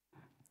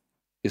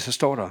 Ja, så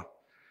står der,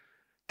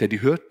 da de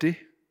hørte det,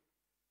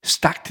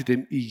 stak det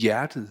dem i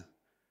hjertet.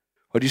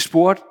 Og de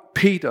spurgte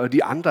Peter og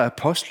de andre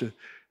apostle,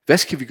 hvad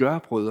skal vi gøre,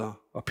 brødre?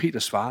 Og Peter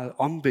svarede,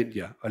 omvend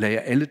jer og lad jer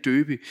alle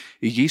døbe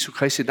i Jesu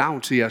Kristi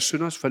navn til jeres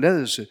synders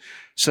forladelse,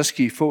 så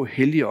skal I få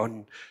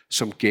Helligånden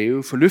som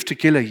gave. For løftet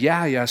gælder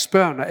jer og jeres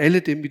børn og alle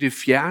dem i det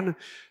fjerne,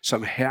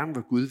 som Herren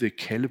vor Gud vil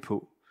kalde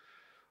på.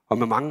 Og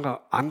med mange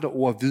andre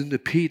ord vidnede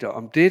Peter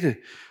om dette,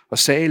 og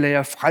sagde, lad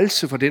jer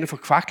frelse for denne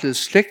forkvaklede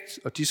slægt,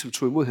 og de, som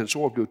tog imod hans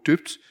ord, blev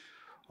døbt,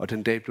 og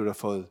den dag blev der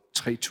fået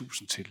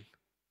 3.000 til.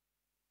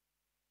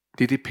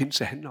 Det er det,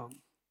 pinse handler om.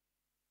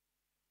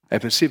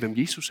 At man ser, hvem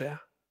Jesus er,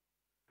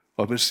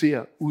 og man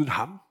ser, uden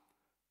ham,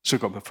 så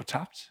går man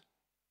fortabt.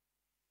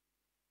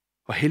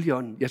 Og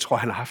Helligånden, jeg tror,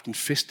 han har haft en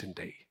fest den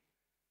dag.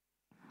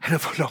 Han har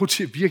fået lov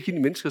til at virke ind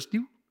i menneskers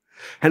liv.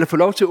 Han har fået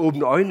lov til at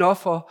åbne øjnene op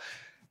for,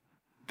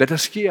 hvad der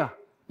sker,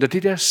 når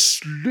det der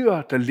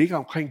slør, der ligger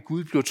omkring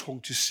Gud, bliver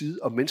trukket til side,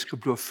 og mennesker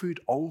bliver født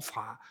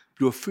ovenfra,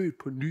 bliver født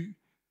på ny.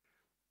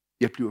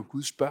 Jeg bliver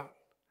Guds børn.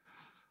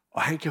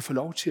 Og han kan få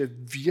lov til at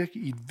virke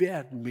i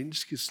hvert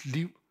menneskes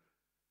liv,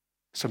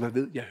 så man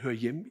ved, at jeg hører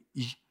hjemme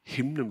i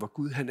himlen, hvor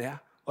Gud han er,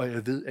 og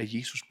jeg ved, at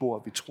Jesus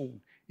bor ved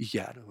troen i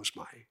hjertet hos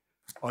mig.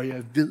 Og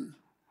jeg ved,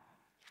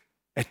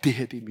 at det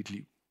her, det er mit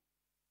liv.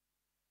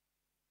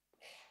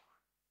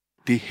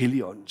 Det er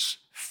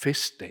Helligåndens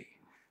festdag,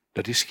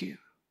 når det sker.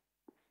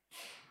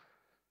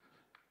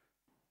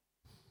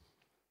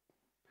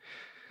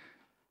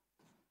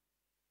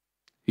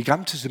 I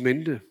Gamle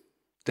Testamente,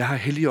 der har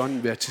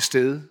Helligånden været til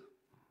stede,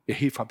 ja,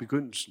 helt fra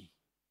begyndelsen,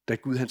 da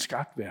Gud han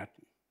skabte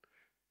verden.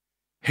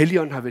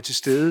 Helligånden har været til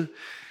stede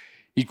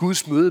i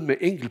Guds møde med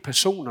enkelte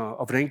personer,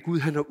 og hvordan Gud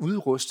han har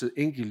udrustet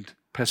enkelte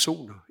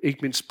personer, ikke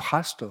mindst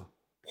præster,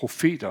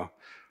 profeter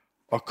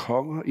og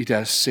konger i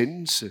deres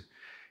sendelse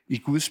i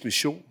Guds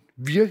mission,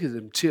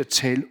 virkede dem til at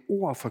tale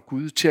ord fra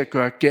Gud, til at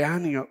gøre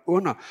gerninger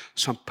under,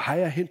 som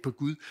peger hen på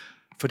Gud.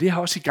 For det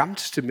har også i Gamle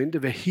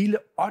Testamente været hele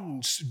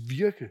åndens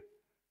virke,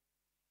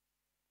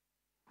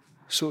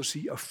 så at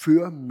sige, at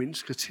føre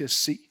mennesker til at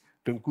se,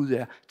 hvem Gud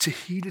er, til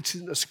hele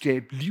tiden at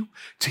skabe liv,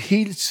 til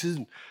hele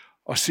tiden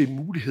at se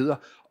muligheder,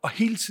 og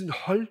hele tiden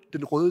holde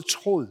den røde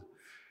tråd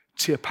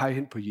til at pege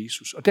hen på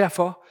Jesus. Og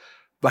derfor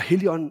var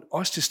Helligånden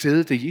også til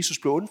stede, da Jesus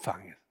blev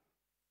undfanget,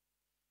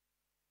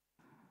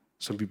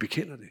 som vi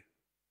bekender det.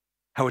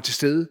 Han var til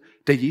stede,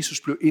 da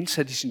Jesus blev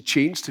indsat i sin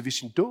tjeneste ved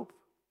sin dåb.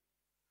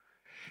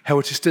 Han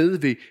var til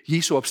stede ved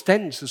Jesu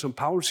opstandelse, som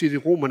Paulus siger i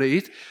Romerne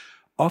 1,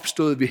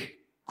 opstået ved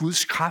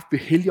Guds kraft, ved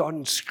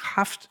Helligåndens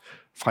kraft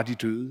fra de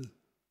døde.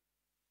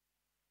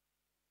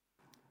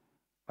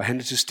 Og han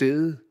er til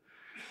stede,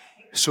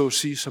 så at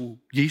sige, som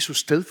Jesus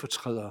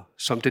stedfortræder,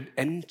 som den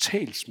anden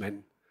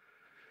talsmand.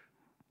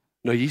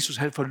 Når Jesus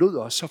han forlod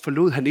os, så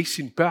forlod han ikke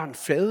sine børn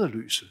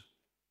faderløse.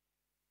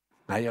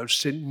 Nej, jeg vil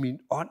sende min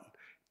ånd,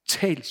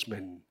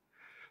 talsmanden,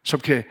 som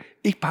kan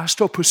ikke bare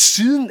stå på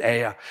siden af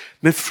jer,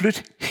 men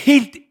flytte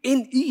helt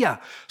ind i jer.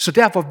 Så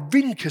der, hvor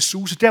vinden kan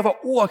suse, der,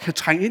 hvor ordet kan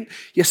trænge ind,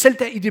 ja, selv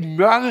der i det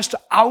mørkeste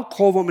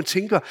afkrog, hvor man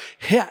tænker,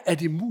 her er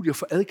det muligt at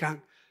få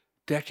adgang,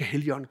 der kan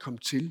Helligånden komme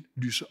til,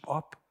 lyse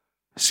op,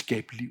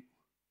 skabe liv.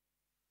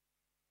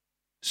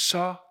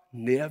 Så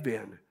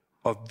nærværende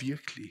og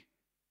virkelig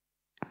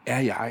er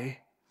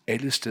jeg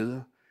alle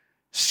steder,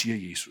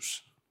 siger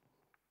Jesus.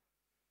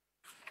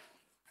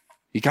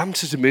 I Gamle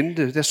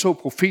Testamente, der så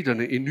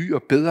profeterne en ny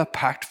og bedre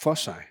pagt for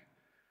sig.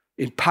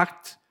 En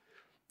pagt,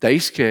 der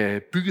ikke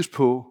skal bygges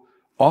på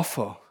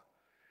offer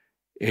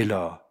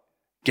eller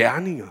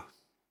gerninger,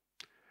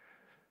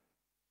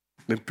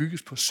 men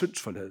bygges på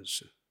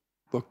syndsforladelse,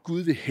 hvor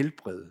Gud vil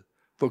helbrede,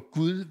 hvor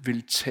Gud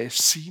vil tage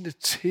sine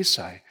til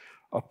sig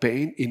og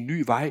bane en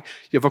ny vej.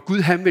 Ja, hvor Gud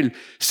han vil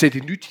sætte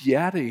et nyt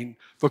hjerte ind,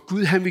 hvor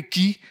Gud han vil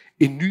give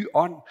en ny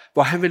ånd,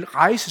 hvor han vil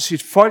rejse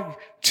sit folk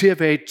til at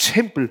være et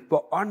tempel,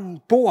 hvor ånden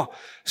bor.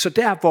 Så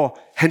der, hvor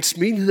hans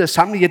menighed er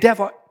samlet, ja, der,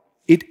 hvor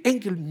et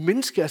enkelt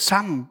menneske er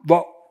sammen,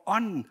 hvor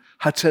ånden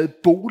har taget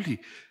bolig,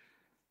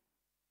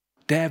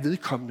 der er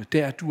vedkommende,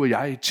 der er du og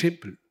jeg et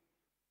tempel.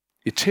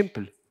 Et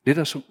tempel,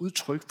 netop som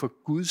udtryk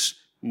for Guds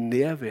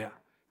nærvær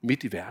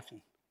midt i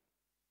verden.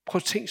 Prøv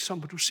at tænke, så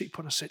må du se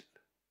på dig selv.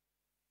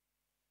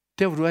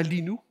 Der, hvor du er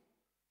lige nu,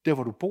 der,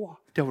 hvor du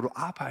bor, der, hvor du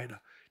arbejder,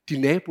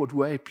 de naboer, du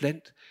er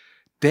iblandt,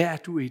 der er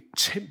du et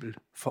tempel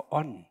for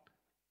ånden.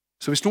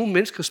 Så hvis nogle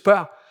mennesker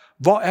spørger,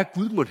 hvor er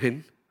Gud mon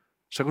hen,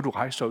 så kan du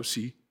rejse dig og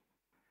sige,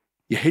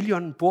 ja,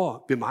 Helligånden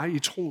bor ved mig i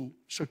troen,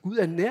 så Gud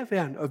er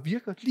nærværende og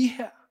virker lige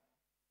her,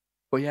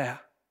 hvor jeg er.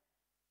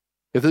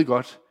 Jeg ved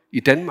godt, i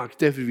Danmark,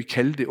 der vil vi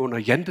kalde det under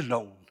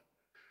janteloven,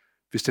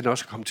 hvis den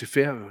også kommer til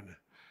Færøerne,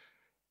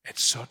 at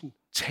sådan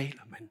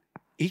taler man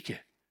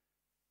ikke.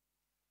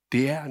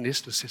 Det er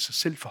næsten at sætte sig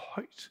selv for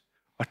højt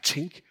og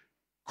tænke,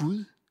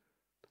 Gud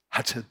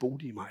har taget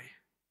bolig i mig.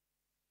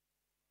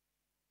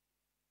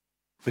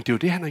 Men det er jo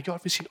det, han har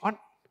gjort ved sin ånd.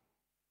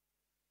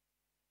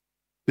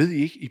 Ved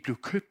I ikke, I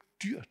blev købt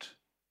dyrt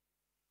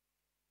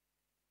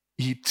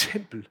i et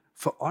tempel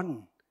for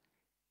ånden.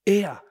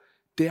 Ær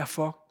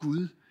derfor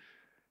Gud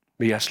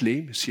med jeres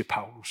legeme, siger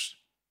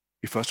Paulus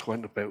i 1.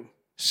 Korintherbrev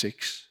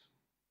 6.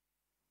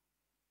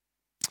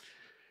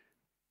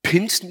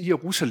 Pinsen i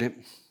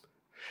Jerusalem,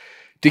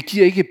 det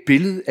giver ikke et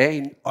billede af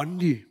en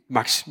åndelig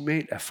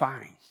maksimal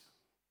erfaring.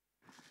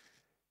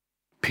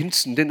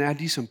 Pinsen, den er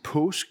ligesom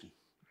påsken.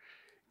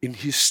 En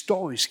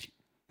historisk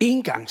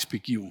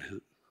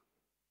engangsbegivenhed.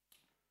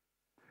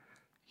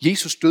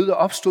 Jesus døde og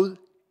opstod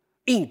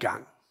én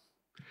gang.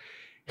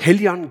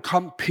 Helligånden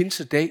kom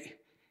pinsedag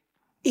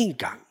én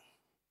gang.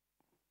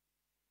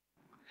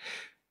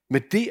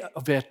 Men det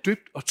at være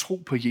døbt og tro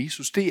på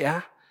Jesus, det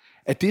er,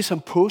 at det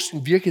som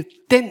påsken virkede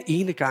den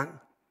ene gang,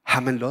 har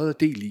man lod og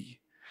del i.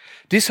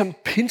 Det som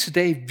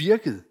pinsedag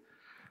virkede,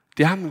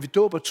 det har man ved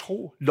dåb og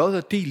tro lod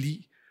og del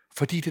i,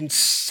 fordi den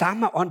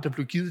samme ånd, der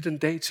blev givet den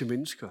dag til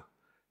mennesker,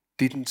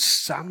 det er den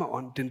samme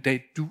ånd, den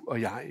dag du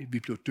og jeg, vi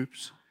blev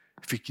døbt,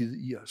 fik givet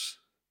i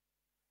os.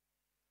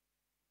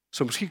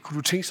 Så måske kunne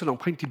du tænke sådan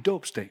omkring din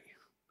dåbsdag.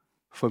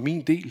 For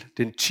min del,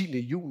 den 10.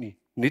 juni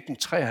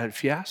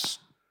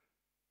 1973,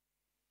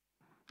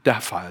 der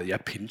fejrede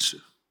jeg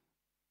pinse.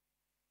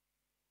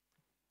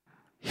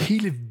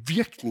 Hele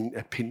virkningen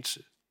af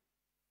pinse,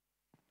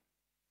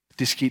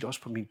 det skete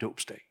også på min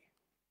dåbsdag.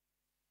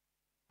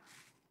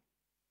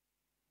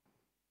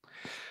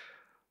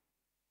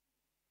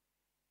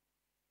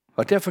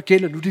 Og derfor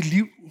gælder nu det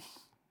liv,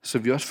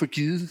 som vi også får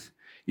givet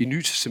i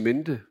Nye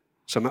Testamente,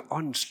 som er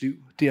åndens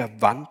liv, det er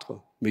at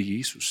vandre med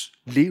Jesus.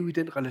 Leve i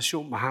den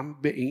relation med ham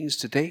hver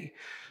eneste dag,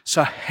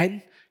 så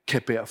han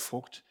kan bære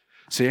frugt.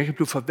 Så jeg kan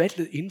blive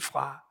forvandlet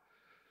indfra,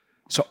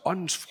 så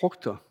åndens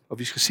frugter, og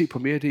vi skal se på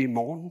mere af det i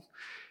morgen,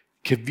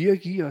 kan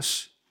virke i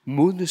os,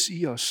 modnes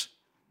i os,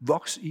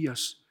 vokse i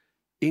os,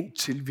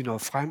 indtil vi når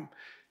frem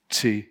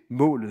til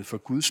målet for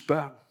Guds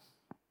børn.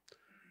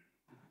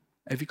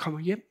 At vi kommer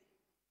hjem.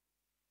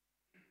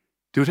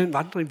 Det er jo den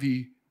vandring,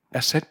 vi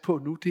er sat på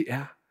nu, det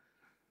er,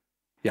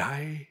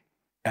 jeg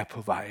er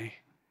på vej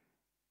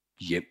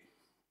hjem.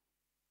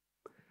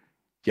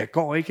 Jeg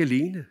går ikke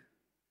alene.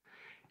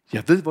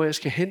 Jeg ved, hvor jeg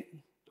skal hen.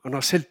 Og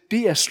når selv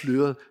det er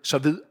sløret, så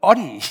ved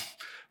ånden,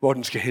 hvor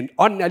den skal hen.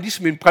 Ånden er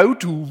ligesom en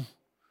brevdue.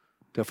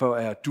 Derfor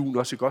er duen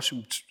også et godt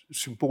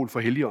symbol for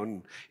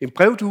Helligånden. En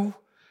brevdue,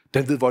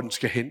 den ved, hvor den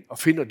skal hen, og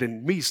finder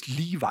den mest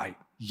lige vej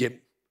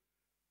hjem.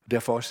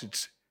 Derfor også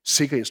et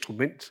sikkert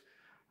instrument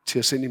til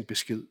at sende en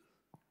besked.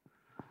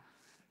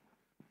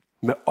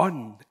 Med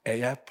ånden er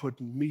jeg på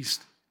den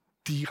mest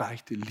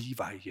direkte lige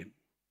vej hjem.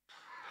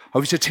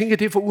 Og hvis jeg tænker,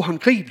 det er for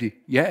uhåndgribeligt,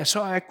 ja,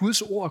 så er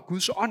Guds ord og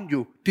Guds ånd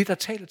jo det, der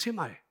taler til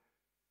mig.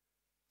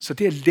 Så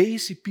det at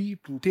læse i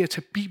Bibelen, det at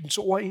tage Bibelens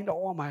ord ind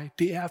over mig,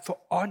 det er at få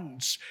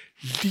åndens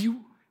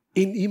liv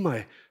ind i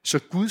mig. Så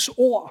Guds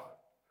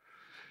ord,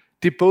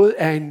 det både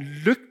er en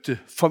lygte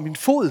for min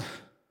fod,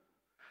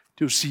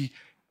 det vil sige,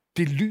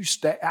 det lys,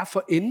 der er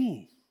for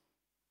enden,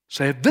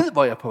 så jeg ved,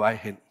 hvor jeg er på vej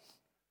hen.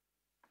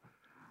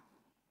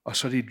 Og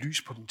så er det et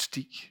lys på min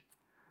sti.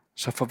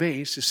 Så for hver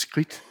eneste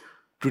skridt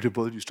blev det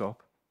både lyst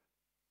op.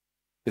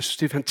 Jeg synes,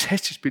 det er et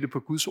fantastisk billede på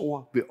Guds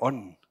ord ved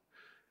ånden.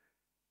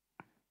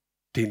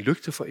 Det er en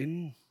lygte for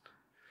enden,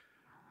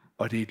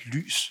 og det er et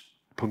lys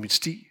på min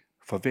sti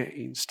for hver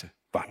eneste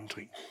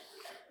vandring.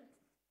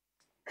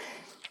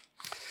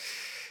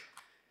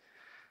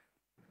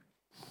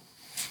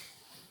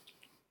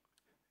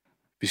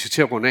 Vi skal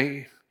til at runde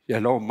af. Jeg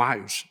har lovet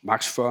Marius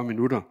maks 40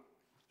 minutter.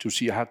 Det vil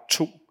sige, at jeg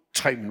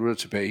har 2-3 minutter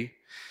tilbage.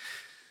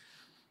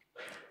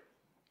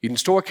 I den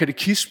store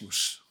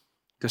katekismus,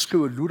 der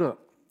skriver Luther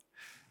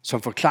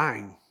som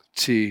forklaring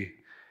til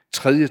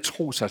 3.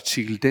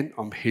 trosartikel, den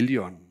om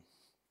Helligånden.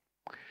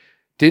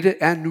 Dette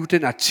er nu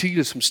den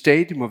artikel, som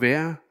stadig må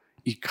være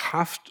i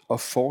kraft og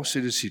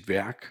fortsætte sit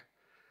værk.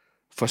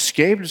 For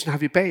skabelsen har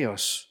vi bag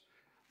os,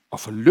 og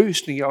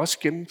forløsning er også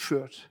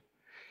gennemført.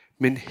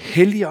 Men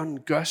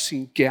Helligånden gør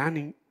sin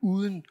gerning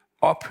uden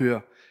ophør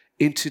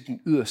indtil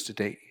den yderste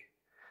dag.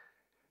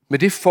 Med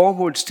det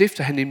formål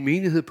stifter han en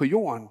menighed på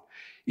jorden,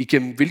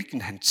 igennem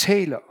hvilken han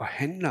taler og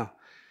handler.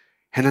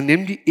 Han har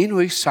nemlig endnu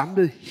ikke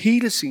samlet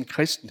hele sin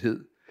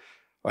kristenhed,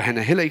 og han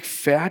er heller ikke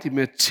færdig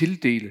med at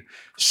tildele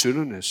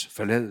syndernes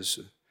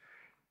forladelse.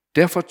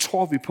 Derfor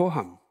tror vi på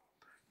ham,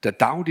 der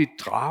dagligt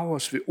drager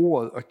os ved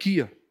ordet og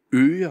giver,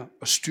 øger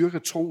og styrker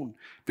troen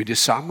ved det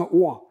samme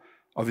ord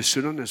og ved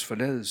syndernes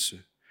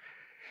forladelse.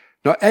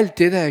 Når alt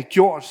dette er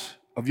gjort,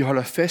 og vi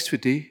holder fast ved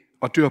det,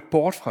 og dør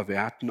bort fra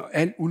verden og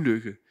al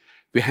ulykke,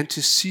 vil han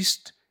til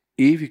sidst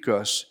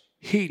eviggøres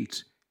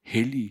helt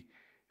hellige,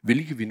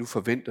 hvilket vi nu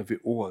forventer ved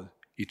ordet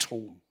i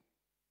troen.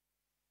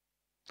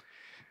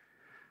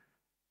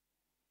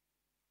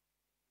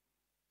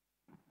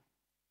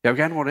 Jeg vil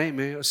gerne runde af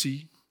med at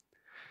sige,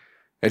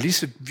 at lige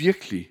så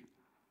virkelig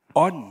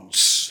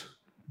åndens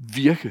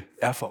virke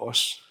er for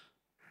os,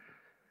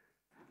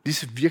 lige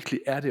så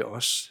virkelig er det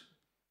også,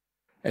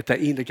 at der er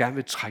en, der gerne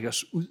vil trække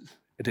os ud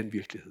af den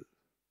virkelighed.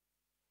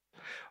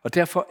 Og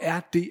derfor er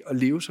det at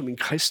leve som en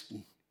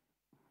kristen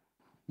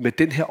med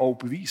den her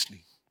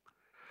overbevisning,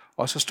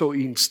 og så stå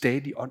i en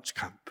stadig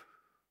åndskamp.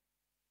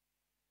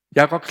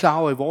 Jeg er godt klar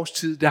over, at i vores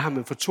tid, der har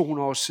man for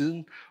 200 år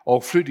siden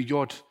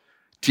overflødiggjort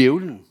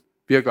djævlen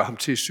ved at gøre ham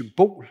til et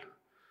symbol.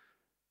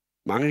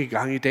 Mange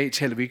gange i dag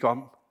taler vi ikke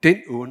om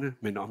den onde,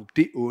 men om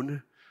det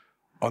onde,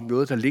 om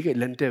noget, der ligger et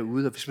eller andet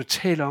derude. Og hvis man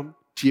taler om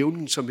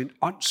djævlen som en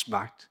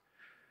åndsmagt,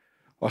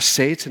 og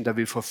satan, der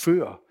vil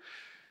forføre,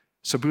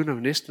 så begynder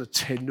vi næsten at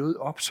tale noget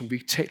op, som vi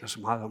ikke taler så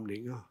meget om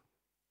længere.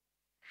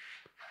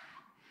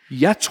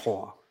 Jeg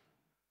tror,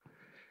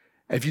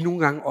 at vi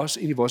nogle gange også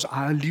ind i vores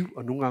eget liv,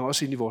 og nogle gange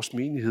også ind i vores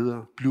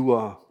menigheder,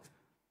 bliver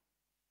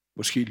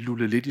måske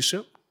lullet lidt i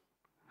søvn,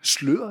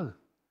 sløret,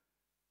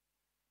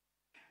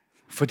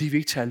 fordi vi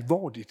ikke tager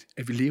alvorligt,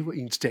 at vi lever i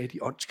en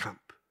stadig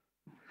åndskamp.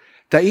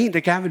 Der er en, der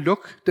gerne vil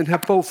lukke den her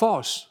bog for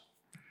os,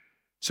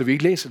 så vi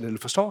ikke læser den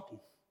eller forstår den.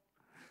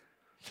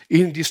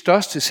 En af de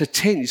største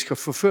sataniske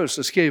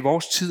forførelser, der sker i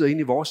vores tid og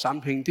inde i vores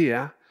sammenhæng, det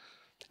er,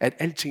 at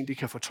alting det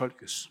kan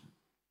fortolkes.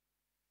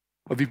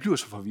 Og vi bliver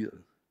så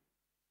forvirret.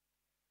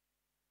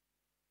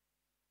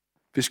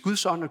 Hvis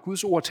Guds ånd og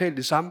Guds ord taler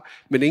det samme,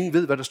 men ingen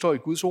ved, hvad der står i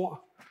Guds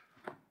ord,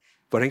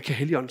 hvordan kan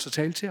Helligånden så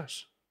tale til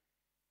os?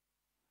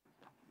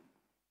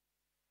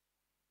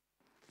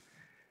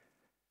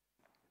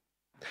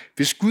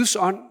 Hvis Guds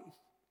ånd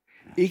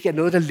ikke er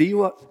noget, der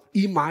lever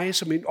i mig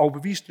som en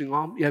overbevisning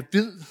om, jeg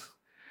ved,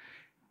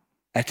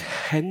 at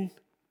han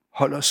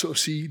holder så at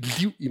sige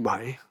liv i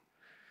mig,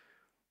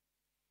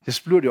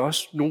 så bliver det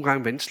også nogle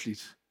gange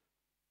vanskeligt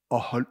at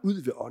holde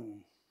ud ved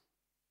ånden.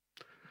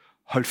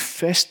 Hold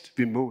fast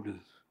ved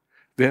målet.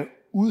 Vær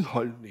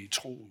udholdende i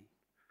troen.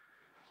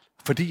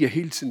 Fordi jeg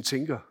hele tiden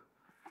tænker,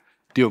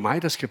 det er jo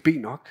mig, der skal bede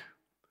nok.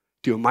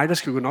 Det er jo mig, der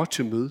skal gå nok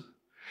til møde.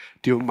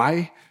 Det er jo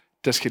mig,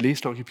 der skal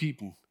læse nok i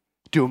Bibelen.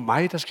 Det er jo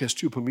mig, der skal have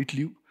styr på mit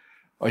liv.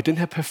 Og i den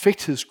her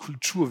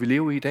perfekthedskultur, vi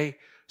lever i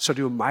dag, så er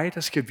det jo mig,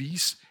 der skal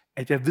vise,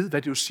 at jeg ved,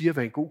 hvad det jo siger at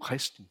være en god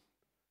kristen.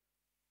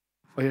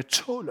 Og jeg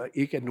tåler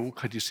ikke, at nogen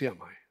kritiserer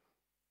mig.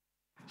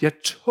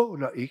 Jeg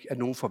tåler ikke, at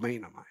nogen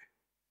formaner mig.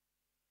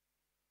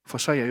 For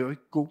så er jeg jo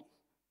ikke god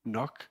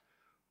nok,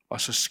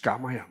 og så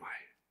skammer jeg mig.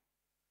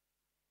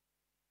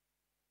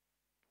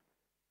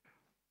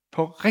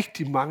 På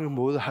rigtig mange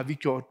måder har vi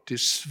gjort det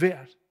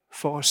svært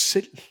for os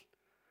selv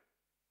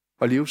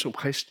at leve som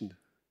kristne.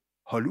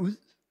 Hold ud.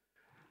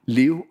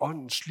 Leve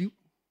åndens liv.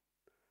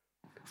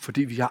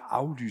 Fordi vi har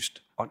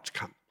aflyst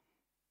åndskamp.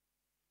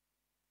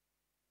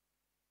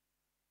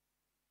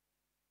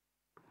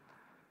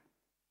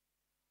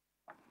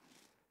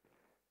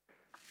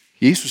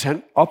 Jesus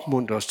han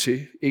opmuntrer os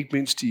til, ikke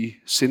mindst i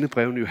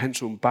sendebrevene i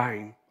Johannes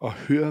åbenbaring, at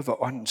høre, hvad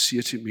ånden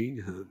siger til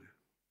menighederne.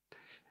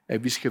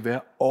 At vi skal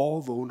være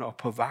overvågne og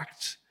på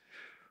vagt,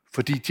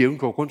 fordi djævlen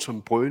går rundt som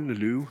en brølende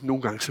løve,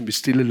 nogle gange som et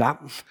stille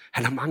lam.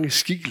 Han har mange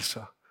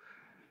skikkelser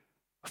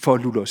for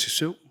at lulle os i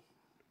søvn,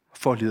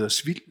 for at lede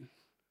os vild,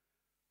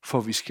 for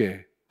at vi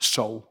skal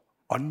sove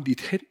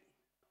åndeligt hen.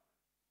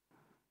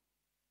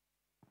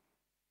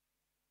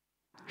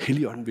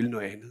 Helligånden vil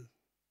noget andet.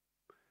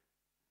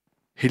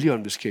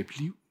 Helligånden vil skabe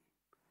liv.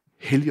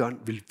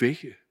 Helligånden vil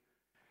vække.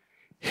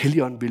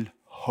 Helligånden vil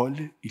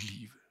holde i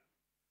live.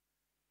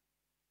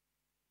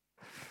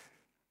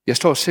 Jeg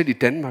står selv i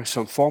Danmark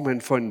som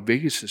formand for en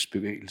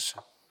vækkelsesbevægelse.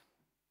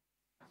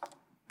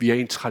 Vi er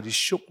i en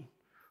tradition,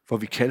 hvor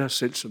vi kalder os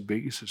selv som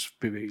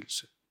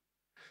vækkelsesbevægelse.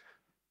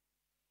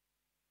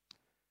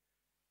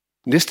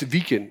 Næste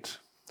weekend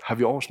har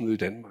vi årsmøde i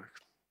Danmark.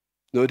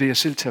 Noget af det, jeg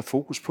selv tager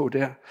fokus på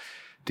der,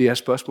 det er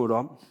spørgsmålet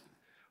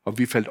om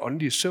vi faldt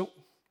åndeligt i søvn,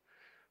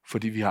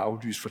 fordi vi har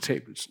aflyst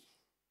fortabelsen.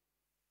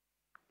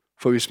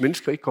 For hvis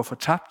mennesker ikke går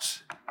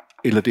fortabt,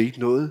 eller det er ikke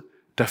noget,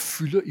 der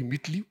fylder i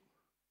mit liv,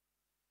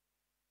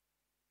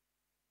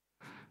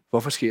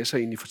 hvorfor skal jeg så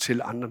egentlig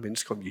fortælle andre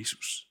mennesker om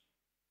Jesus?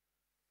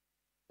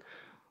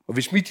 Og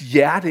hvis mit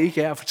hjerte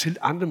ikke er at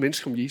fortælle andre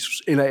mennesker om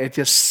Jesus, eller at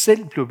jeg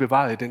selv blev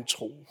bevaret i den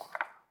tro,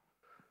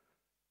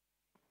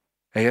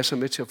 er jeg så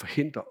med til at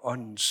forhindre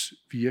åndens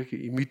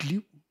virke i mit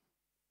liv,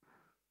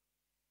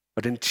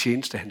 og den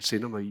tjeneste, han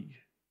sender mig i.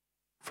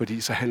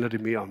 Fordi så handler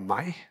det mere om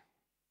mig,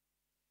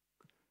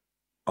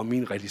 og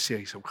min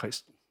realisering som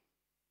kristen.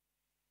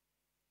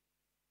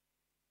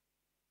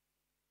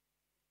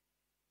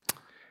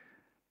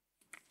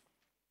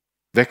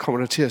 Hvad kommer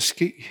der til at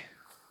ske?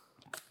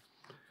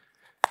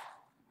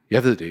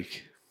 Jeg ved det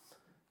ikke.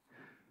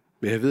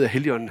 Men jeg ved, at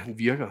Helligånden han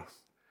virker,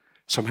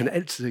 som han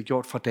altid har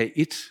gjort fra dag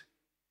 1,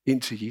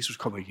 indtil Jesus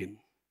kommer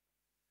igen.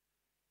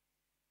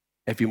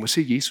 At vi må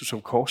se Jesus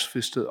som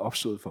korsfæstet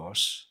opstået for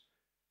os.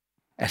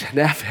 At han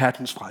er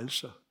verdens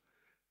frelser.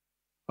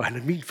 Og han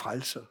er min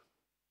frelser.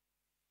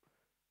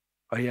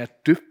 Og jeg er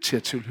døbt til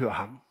at tilhøre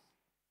ham.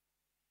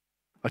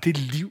 Og det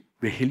liv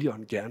vil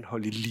Helligånden gerne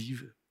holde i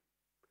live.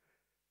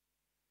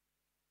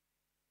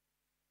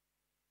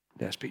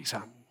 Lad os bede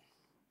sammen.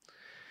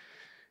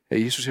 Ja,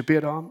 Jesus, jeg beder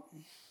dig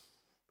om,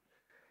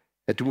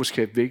 at du må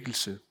skabe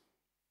vækkelse,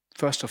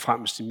 først og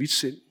fremmest i mit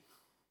sind.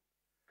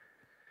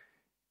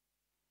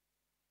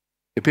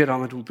 Jeg beder dig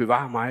om, at du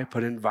bevarer mig på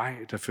den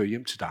vej, der fører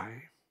hjem til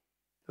dig.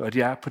 Og at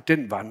jeg er på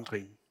den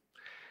vandring,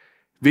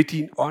 ved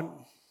din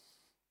ånd,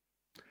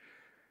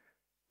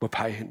 må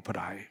pege hen på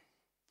dig.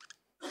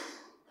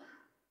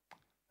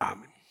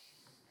 Amen.